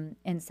 and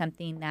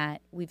something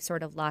that we've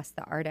sort of lost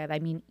the art of. I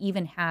mean,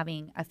 even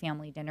having a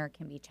family dinner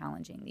can be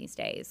challenging these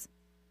days.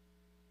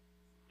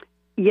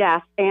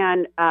 Yes,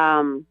 and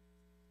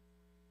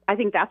I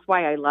think that's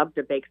why I love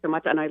to bake so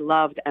much, and I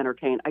love to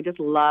entertain. I just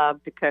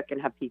love to cook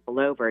and have people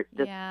over. It's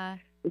just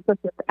it's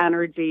just this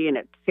energy, and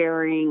it's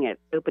sharing, it's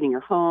opening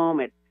your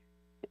home,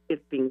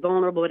 it's being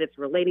vulnerable, it's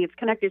relating, it's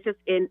connected. It's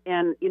just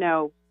and you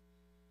know,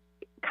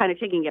 kind of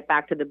taking it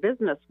back to the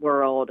business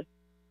world.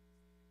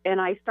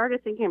 And I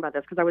started thinking about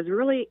this because I was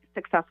really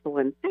successful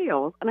in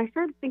sales, and I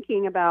started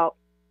thinking about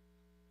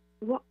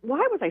why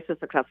was I so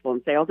successful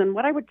in sales, and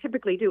what I would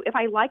typically do if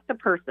I liked the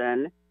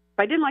person. If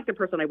I didn't like the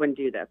person, I wouldn't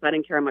do this. I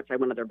didn't care how much I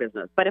wanted their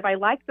business. But if I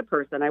liked the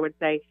person, I would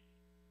say,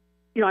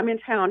 you know, I'm in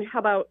town. How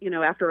about, you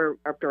know, after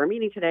our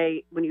meeting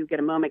today, when you get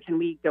a moment, can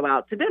we go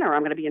out to dinner? I'm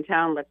going to be in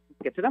town. Let's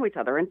get to know each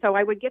other. And so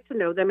I would get to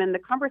know them, and the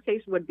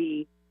conversation would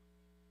be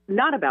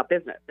not about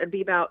business. It'd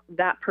be about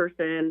that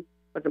person,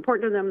 what's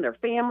important to them, their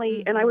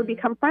family, and I would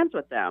become friends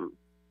with them.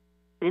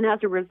 And as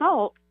a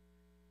result,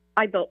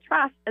 I built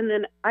trust, and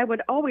then I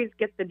would always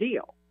get the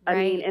deal. I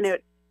mean,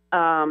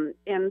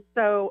 and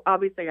so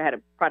obviously I had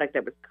a product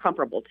that was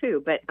comparable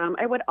too, but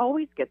I would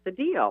always get the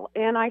deal.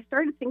 And I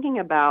started thinking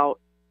about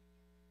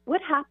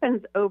what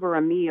happens over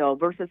a meal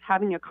versus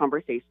having a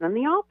conversation in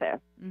the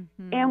office.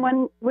 Mm-hmm.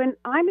 And when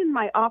I'm in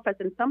my office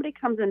and somebody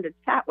comes in to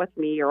chat with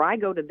me, or I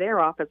go to their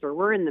office, or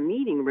we're in the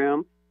meeting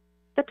room,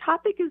 the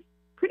topic is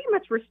pretty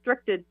much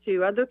restricted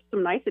to there's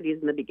some niceties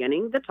in the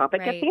beginning, the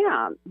topic at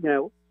hand, you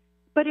know.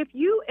 But if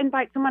you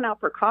invite someone out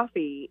for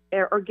coffee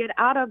or get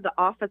out of the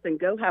office and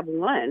go have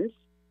lunch,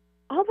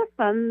 all of a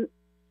sudden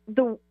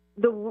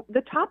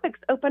the topics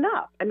open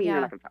up. I mean,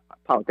 you're not going to talk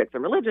about politics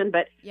and religion,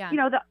 but you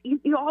know,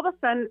 you all of a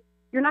sudden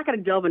you're not going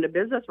to delve into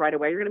business right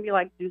away. You're going to be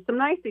like, do some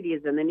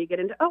niceties, and then you get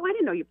into, oh, I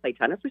didn't know you play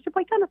tennis. We should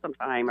play tennis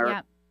sometime.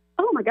 Or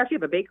oh my gosh, you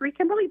have a bakery,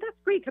 Kimberly? That's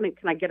great. Can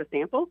I get a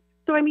sample?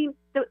 So I mean,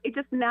 so it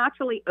just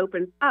naturally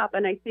opens up.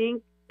 And I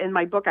think in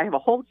my book I have a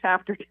whole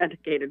chapter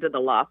dedicated to the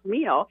lost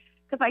meal,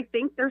 because I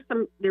think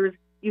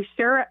you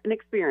share an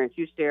experience.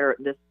 You share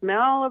the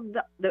smell of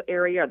the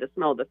area, or the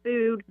smell of the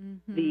food,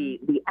 the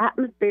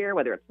atmosphere,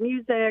 whether it's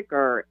music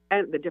or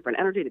the different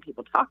energy, the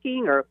people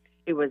talking, or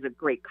it was a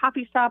great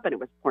coffee shop and it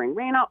was pouring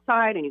rain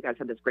outside and you guys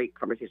had this great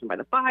conversation by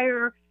the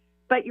fire.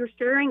 But you're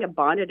sharing a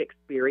bonded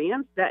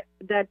experience that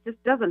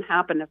just doesn't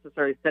happen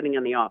necessarily sitting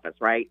in the office,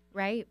 right?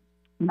 Right.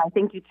 And I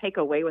think you take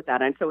away with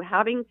that. And so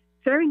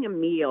sharing a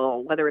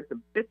meal, whether it's a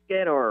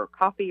biscuit or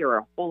coffee or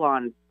a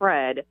full-on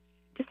spread,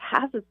 just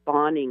has this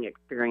bonding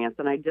experience.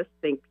 And I just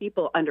think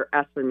people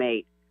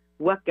underestimate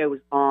what goes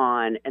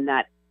on in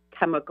that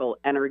chemical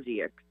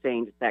energy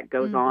exchange that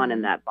goes on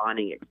in that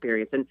bonding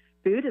experience. And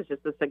food is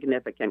just a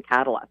significant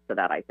catalyst to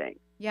that, I think.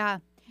 Yeah.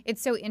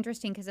 It's so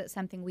interesting because it's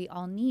something we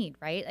all need,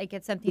 right? Like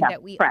it's something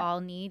that we all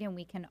need and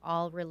we can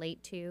all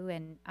relate to.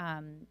 And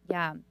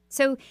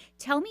So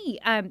tell me,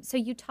 so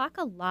you talk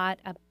a lot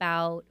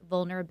about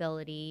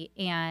vulnerability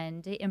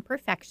and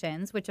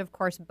imperfections, which of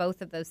course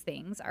both of those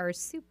things are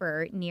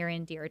super near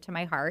and dear to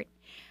my heart.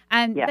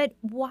 But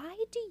why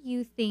do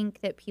you think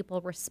that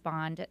people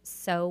respond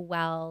so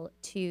well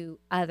to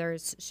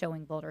others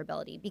showing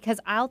vulnerability? Because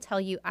I'll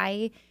tell you,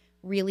 I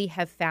really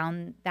have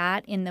found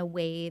that in the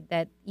way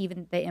that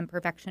even the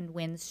Imperfection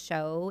Wins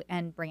show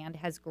and brand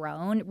has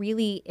grown.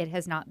 Really, it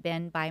has not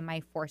been by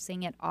my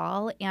forcing at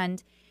all.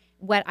 And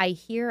what I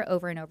hear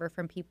over and over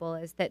from people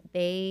is that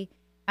they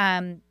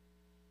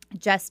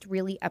just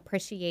really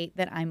appreciate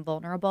that I'm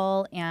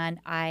vulnerable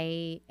and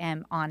I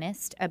am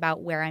honest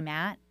about where I'm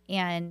at.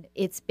 And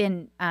it's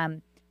been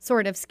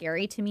sort of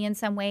scary to me in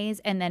some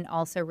ways, and then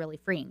also really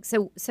freeing.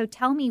 So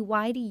tell me,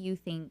 why do you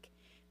think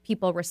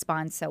people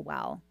respond so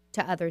well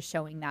to others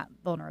showing that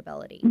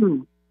vulnerability?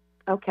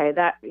 Okay,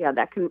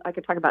 I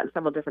could talk about in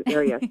several different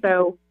areas.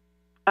 So,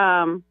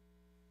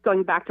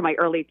 going back to my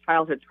early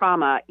childhood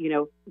trauma,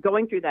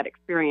 going through that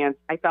experience,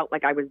 I felt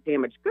like I was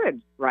damaged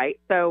goods, right?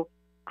 So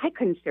I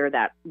couldn't share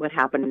what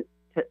happened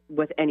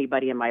with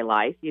anybody in my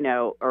life,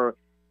 or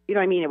what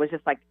I mean? It was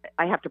just like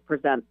I have to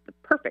present the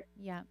perfect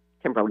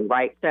Kimberly,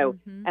 right? So,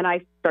 and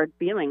I started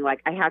feeling like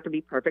I had to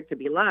be perfect to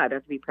be loved, I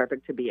have to be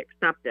perfect to be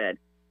accepted.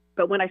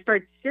 But when I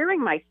started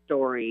sharing my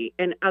story,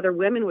 and other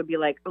women would be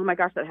like, oh my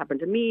gosh, that happened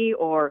to me,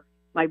 or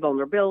my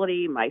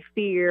vulnerability, my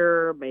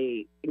fear,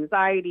 my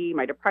anxiety,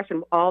 my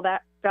depression, all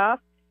that stuff,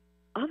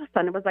 all of a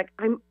sudden it was like,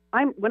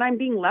 when I'm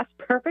being less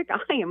perfect,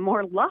 I am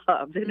more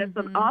loved. And it's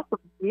an awesome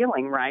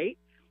feeling, right?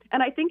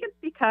 And I think it's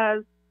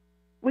because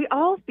we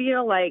all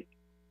feel like,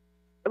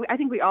 I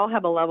think we all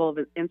have a level of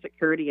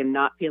insecurity and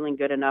not feeling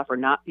good enough or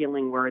not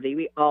feeling worthy.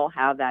 We all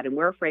have that. And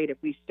we're afraid if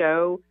we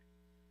show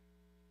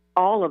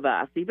all of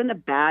us, even the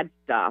bad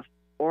stuff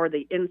or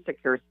the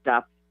insecure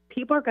stuff,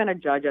 people are going to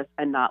judge us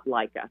and not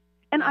like us.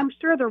 And I'm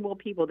sure there will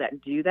people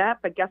that do that,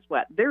 but guess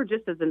what? They're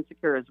just as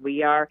insecure as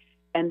we are,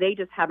 and they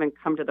just haven't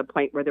come to the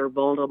point where they're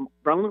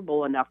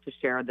vulnerable enough to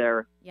share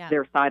their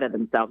side of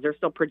themselves. They're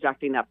still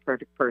projecting that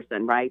perfect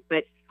person, right?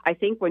 But I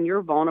think when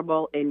you're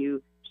vulnerable and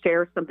you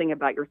share something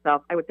about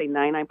yourself, I would say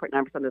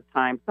 99.9% of the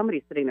time,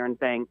 somebody's sitting there and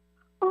saying,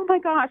 oh my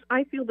gosh,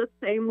 I feel the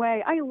same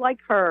way. I like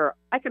her.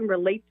 I can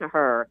relate to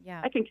her.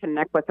 Yeah. I can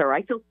connect with her.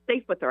 I feel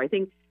safe with her. I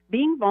think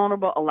being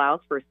vulnerable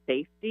allows for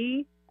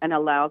safety and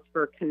allows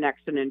for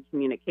connection and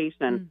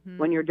communication.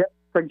 When you're just,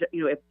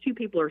 if two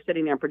people are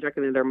sitting there and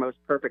projecting their most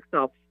perfect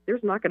self,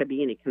 there's not going to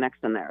be any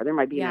connection there. There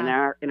might be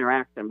an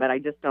interaction, but I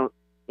just don't.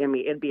 I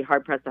mean, it'd be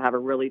hard pressed to have a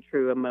really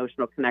true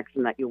emotional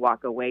connection that you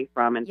walk away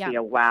from and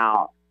feel,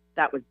 wow,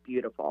 that was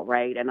beautiful,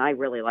 right? And I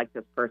really like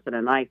this person,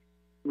 and I've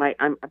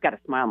got a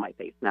smile on my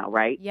face now,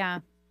 right? Yeah,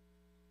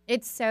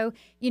 it's so,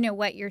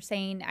 what you're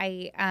saying.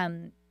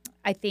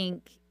 I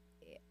think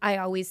I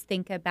always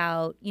think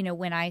about,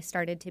 when I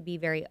started to be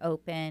very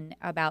open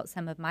about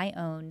some of my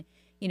own,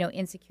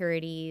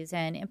 insecurities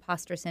and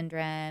imposter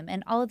syndrome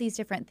and all of these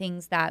different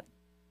things that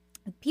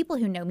people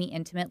who know me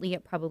intimately,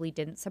 it probably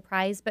didn't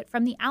surprise, but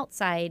from the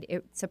outside,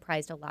 it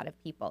surprised a lot of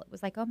people. It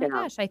was like, oh my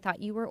gosh, I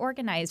thought you were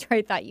organized, or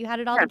I thought you had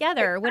it all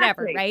together, or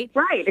whatever, right?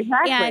 Right,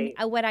 exactly.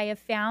 And what I have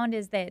found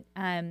is that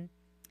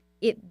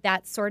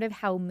that's sort of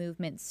how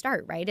movements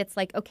start, right? It's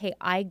like, okay,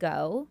 I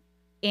go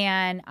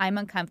and I'm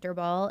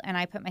uncomfortable and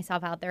I put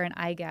myself out there and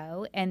I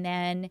go, and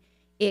then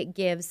it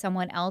gives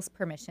someone else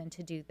permission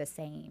to do the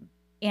same.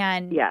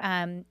 And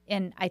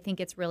and I think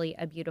it's really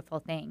a beautiful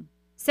thing.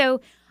 So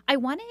I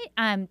want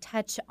to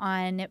touch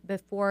on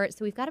so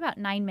we've got about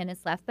 9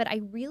 minutes left, but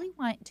I really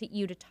want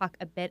you to talk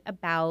a bit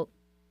about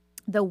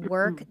the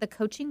work, the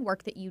coaching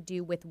work that you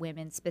do with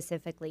women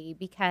specifically,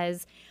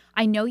 because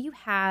I know you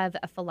have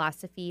a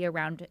philosophy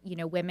around,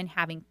 women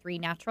having 3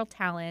 natural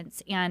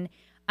talents. And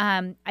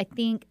I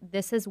think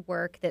this is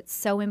work that's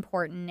so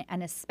important.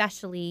 And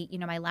especially,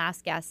 my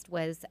last guest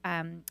was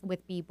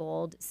with Be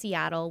Bold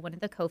Seattle, one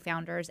of the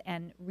co-founders,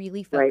 and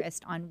really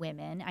focused on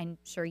women. I'm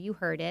sure you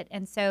heard it.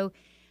 And so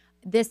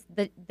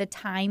the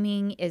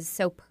timing is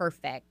so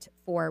perfect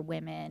for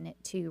women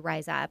to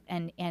rise up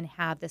and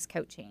have this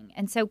coaching.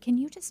 And so can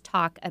you just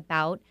talk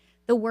about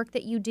the work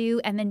that you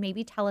do, and then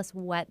maybe tell us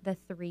what the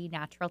 3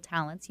 natural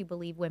talents you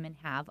believe women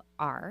have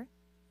are?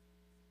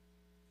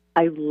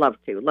 I love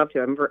to.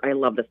 I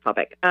love this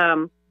topic.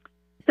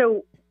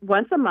 So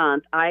once a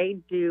month, I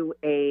do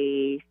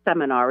a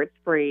seminar. It's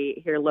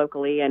free here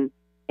locally, and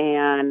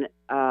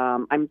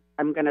I'm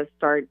going to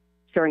start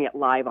sharing it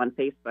live on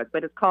Facebook.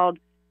 But it's called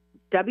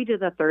W to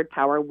the Third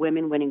Power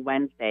Women Winning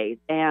Wednesdays,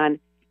 and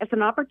it's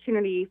an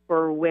opportunity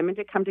for women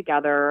to come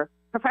together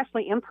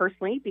professionally and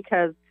personally,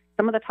 because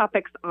some of the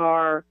topics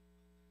are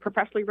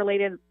professionally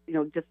related.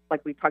 Just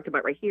like we talked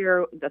about right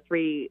here, the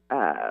 3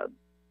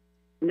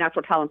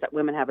 natural talents that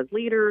women have as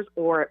leaders,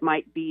 or it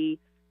might be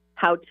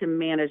how to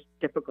manage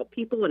difficult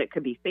people, and it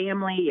could be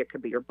family, it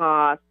could be your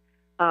boss.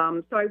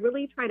 So I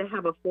really try to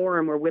have a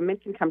forum where women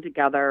can come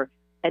together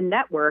and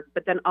network,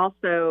 but then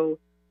also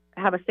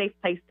have a safe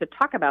place to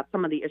talk about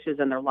some of the issues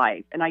in their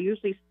life. And I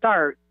usually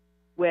start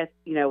with,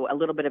 a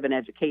little bit of an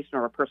education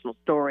or a personal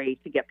story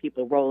to get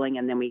people rolling,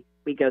 and then we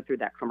go through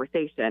that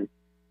conversation.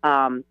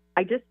 I'm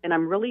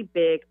really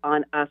big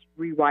on us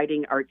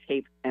rewriting our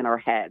tapes in our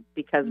heads,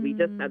 because we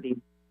just have these.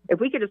 If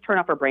we could just turn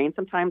off our brain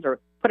sometimes or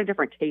put a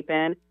different tape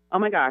in, oh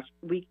my gosh,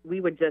 we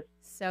would just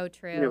so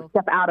true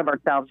step out of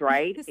ourselves,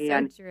 right?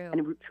 So true.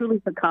 And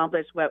truly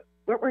accomplish what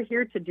we're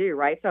here to do,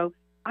 right? So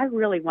I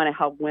really want to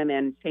help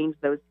women change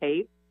those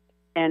tapes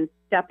and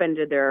step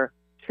into their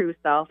true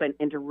self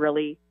and to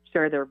really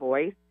share their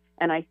voice.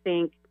 And I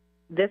think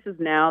this is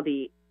now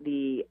the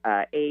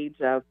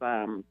age of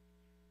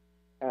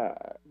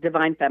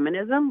divine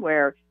feminism,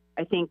 where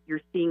I think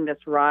you're seeing this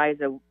rise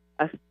of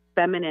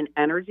feminine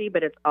energy,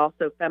 but it's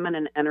also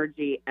feminine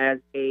energy as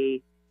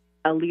a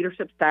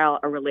leadership style,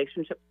 a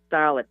relationship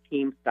style, a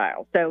team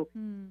style. So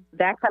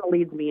that kind of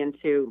leads me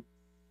into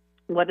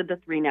what are the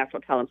 3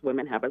 natural talents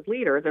women have as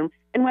leaders,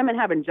 and women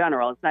have in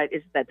general.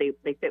 It's that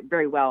they fit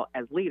very well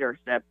as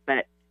leadership,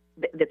 but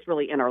that's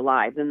really in our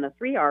lives. And the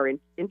 3 are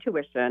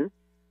intuition,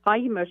 high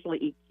emotional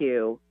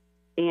EQ,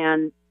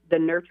 and the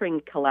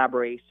nurturing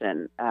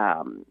collaboration,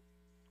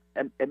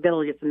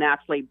 ability to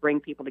naturally bring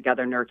people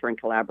together, nurture and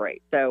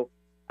collaborate. So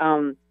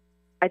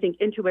I think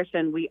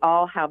intuition, we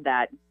all have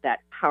that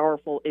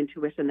powerful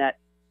intuition that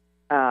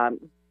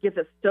gives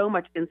us so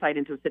much insight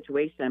into a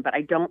situation, but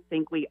I don't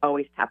think we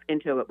always tap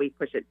into it. We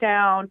push it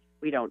down.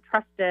 We don't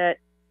trust it.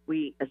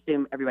 We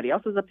assume everybody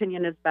else's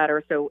opinion is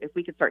better. So if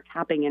we could start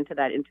tapping into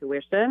that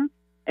intuition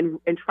and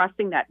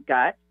trusting that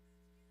gut,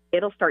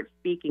 it'll start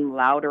speaking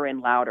louder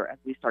and louder as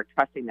we start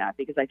trusting that,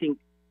 because I think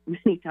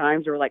many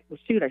times we're like, well,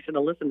 shoot, I should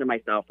have listened to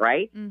myself,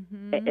 right? And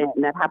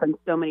that happens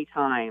so many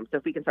times. So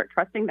if we can start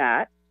trusting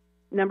that.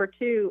 Number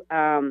 2,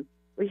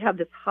 we have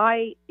this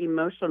high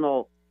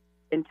emotional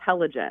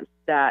intelligence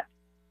that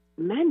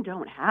men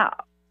don't have.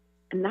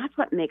 And that's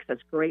what makes us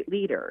great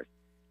leaders.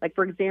 Like,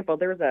 for example,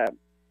 there was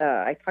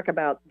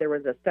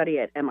a study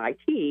at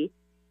MIT,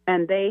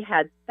 and they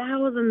had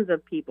thousands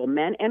of people,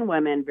 men and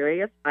women,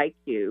 various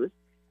IQs,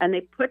 and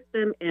they put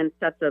them in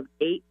sets of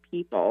 8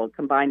 people,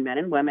 combined men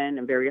and women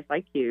and various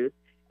IQs,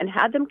 and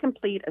had them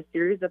complete a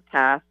series of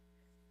tasks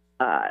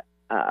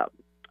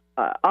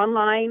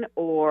online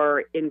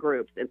or in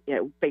groups,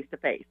 face to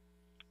face.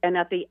 And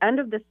at the end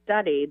of the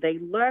study, they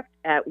looked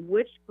at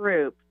which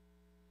groups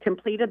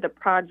completed the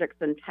projects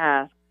and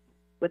tasks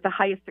with the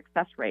highest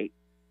success rate.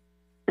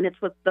 And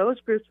it's with those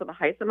groups with the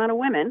highest amount of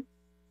women,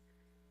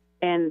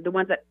 and the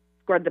ones that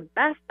scored the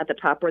best at the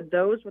top were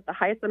those with the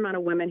highest amount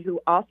of women who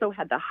also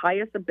had the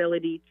highest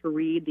ability to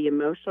read the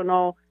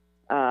emotional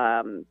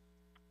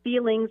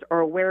feelings or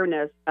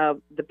awareness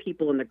of the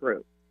people in the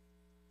group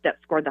that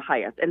scored the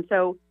highest. And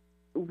so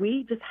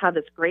we just have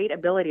this great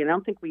ability, and I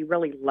don't think we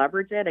really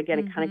leverage it. Again,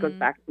 it kind of goes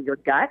back to your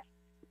gut,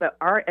 but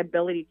our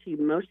ability to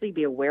emotionally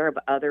be aware of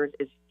others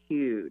is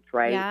huge,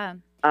 right? Yeah.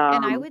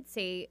 And I would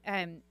say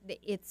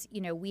it's,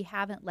 we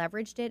haven't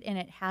leveraged it, and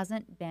it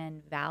hasn't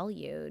been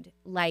valued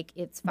like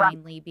it's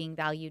finally being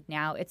valued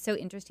now. It's so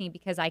interesting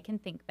because I can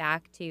think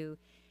back to,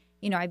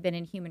 I've been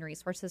in human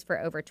resources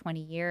for over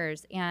 20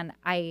 years, and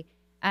I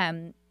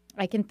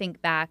can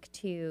think back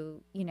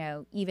to,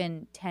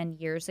 even 10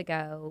 years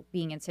ago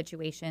being in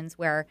situations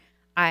where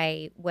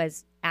I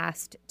was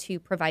asked to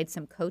provide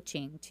some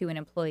coaching to an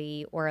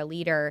employee or a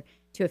leader,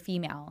 to a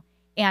female.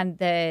 And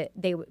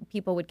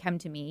people would come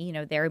to me,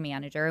 their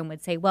manager, and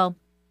would say, well,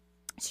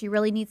 she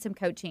really needs some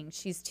coaching.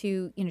 She's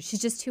she's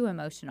just too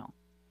emotional.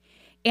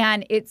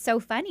 And it's so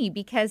funny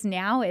because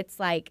now it's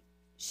like,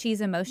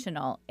 she's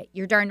emotional.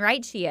 You're darn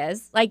right she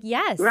is. Like,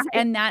 yes. Right.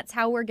 And that's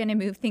how we're going to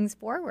move things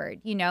forward,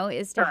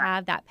 is to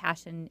have that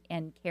passion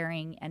and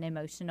caring and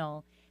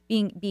emotional,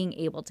 being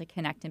able to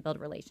connect and build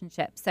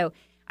relationships. So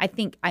I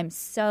think I'm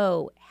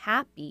so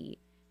happy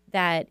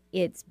that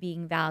it's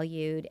being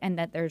valued and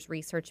that there's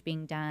research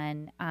being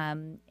done,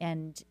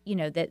 and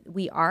that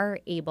we are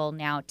able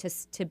now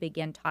to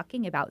begin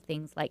talking about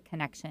things like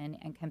connection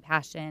and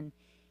compassion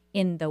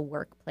in the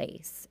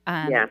workplace.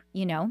 I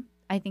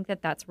think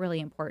that's really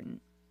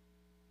important.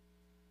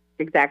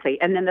 Exactly.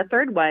 And then the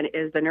third one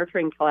is the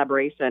nurturing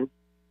collaboration.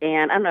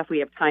 And I don't know if we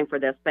have time for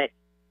this, but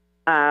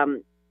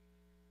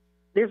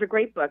there's a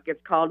great book.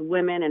 It's called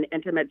Women in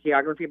Intimate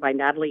Geography by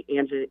Natalie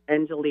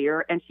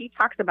Angelier. And she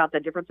talks about the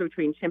difference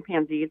between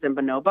chimpanzees and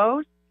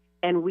bonobos.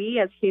 And we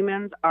as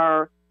humans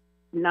are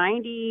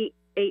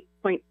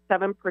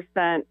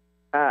 98.7%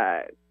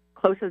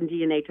 close in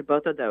DNA to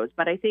both of those.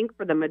 But I think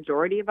for the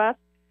majority of us,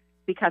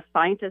 because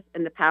scientists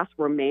in the past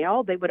were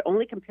male, they would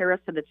only compare us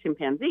to the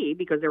chimpanzee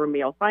because they were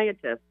male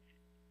scientists.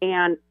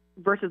 And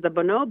versus the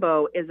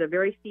bonobo is a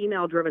very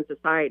female-driven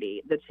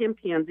society. The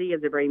chimpanzee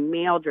is a very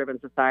male-driven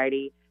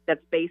society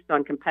that's based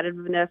on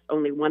competitiveness,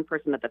 only one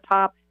person at the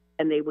top,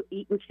 and they will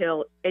eat and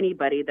kill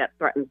anybody that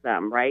threatens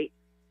them, right?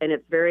 And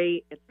it's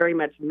very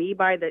much me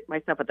by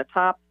myself at the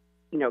top,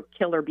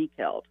 kill or be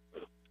killed.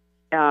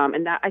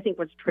 And that, I think,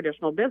 was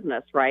traditional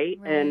business, right?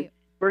 And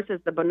versus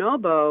the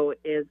bonobo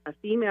is a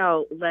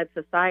female-led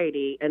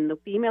society, and the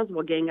females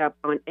will gang up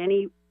on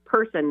any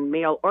person,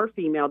 male or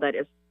female, that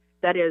is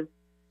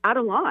out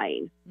of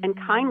line, and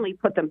kindly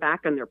put them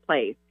back in their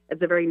place.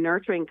 It's a very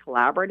nurturing,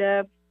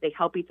 collaborative. They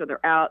help each other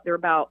out. They're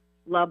about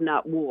love,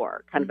 not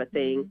war, kind of a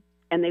thing.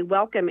 And they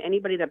welcome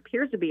anybody that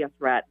appears to be a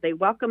threat. They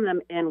welcome them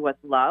in with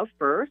love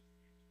first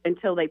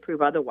until they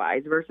prove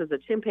otherwise, versus a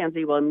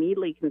chimpanzee will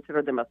immediately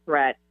consider them a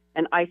threat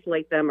and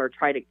isolate them or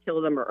try to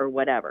kill them or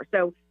whatever.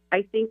 So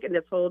I think in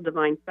this whole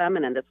divine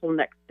feminine, this whole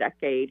next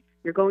decade,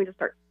 you're going to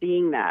start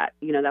seeing that.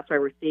 That's why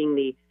we're seeing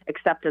the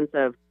acceptance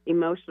of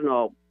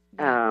emotional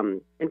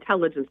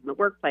intelligence in the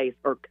workplace,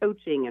 or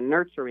coaching and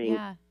nurturing,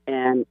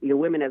 and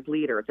women as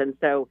leaders. And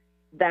so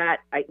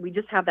we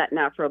just have that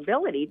natural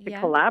ability to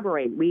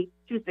collaborate. We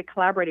choose to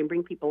collaborate and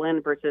bring people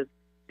in versus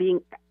being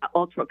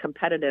ultra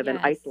competitive and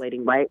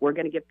isolating, right? We're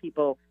going to give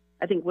people,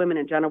 I think women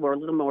in general, are a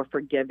little more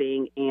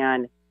forgiving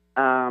and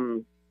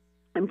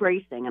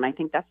embracing. And I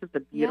think that's just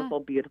a beautiful,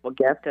 beautiful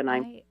gift. And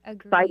I'm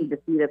excited to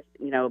see this,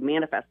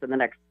 manifest in the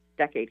next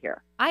decade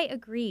here. I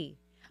agree.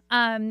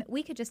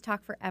 We could just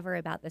talk forever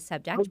about the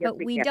subject, but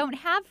we don't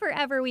have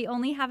forever. We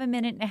only have a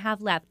minute and a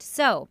half left.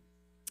 So,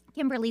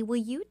 Kimberly, will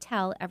you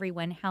tell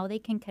everyone how they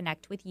can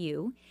connect with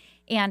you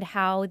and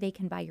how they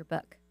can buy your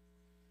book?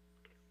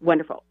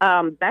 Wonderful.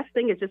 Best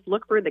thing is just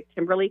look for the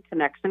Kimberly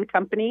Connection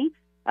Company.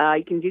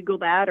 You can Google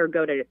that or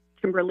go to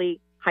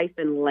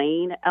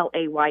Kimberly-Lane,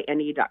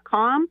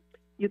 LAYNE.com.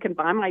 You can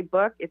buy my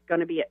book. It's going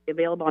to be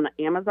available on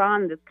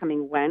Amazon this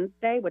coming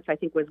Wednesday, which I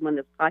think was when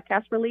this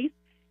podcast released.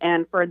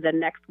 And for the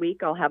next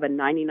week, I'll have a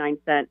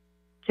 99-cent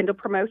Kindle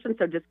promotion.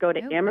 So just go to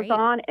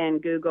Amazon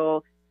and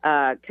Google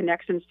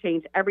Connections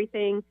Change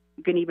Everything.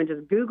 You can even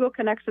just Google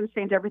Connections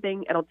Change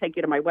Everything. It'll take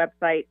you to my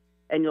website,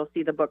 and you'll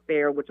see the book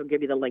there, which will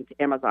give you the link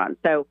to Amazon.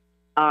 So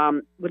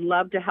would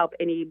love to help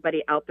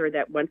anybody out there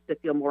that wants to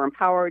feel more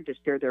empowered, to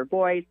share their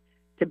voice,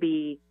 to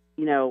be,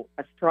 a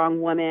strong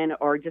woman,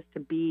 or just to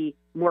be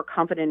more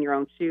confident in your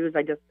own shoes.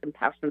 I just am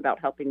passionate about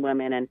helping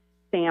women. And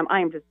Sam, I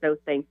am just so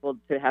thankful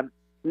to have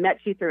met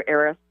you through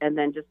Eris, and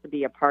then just to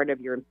be a part of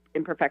your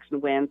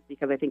Imperfection Wins,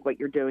 because I think what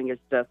you're doing is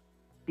just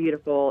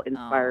beautiful,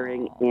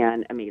 inspiring,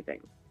 and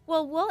amazing.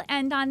 Well, we'll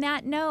end on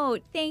that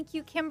note. Thank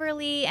you,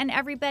 Kimberly, and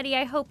everybody.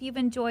 I hope you've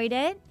enjoyed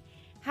it.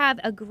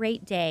 Have a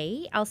great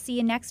day. I'll see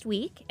you next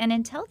week. And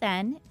until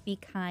then, be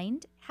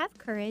kind, have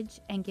courage,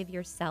 and give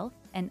yourself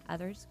and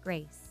others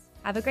grace.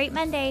 Have a great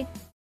Monday.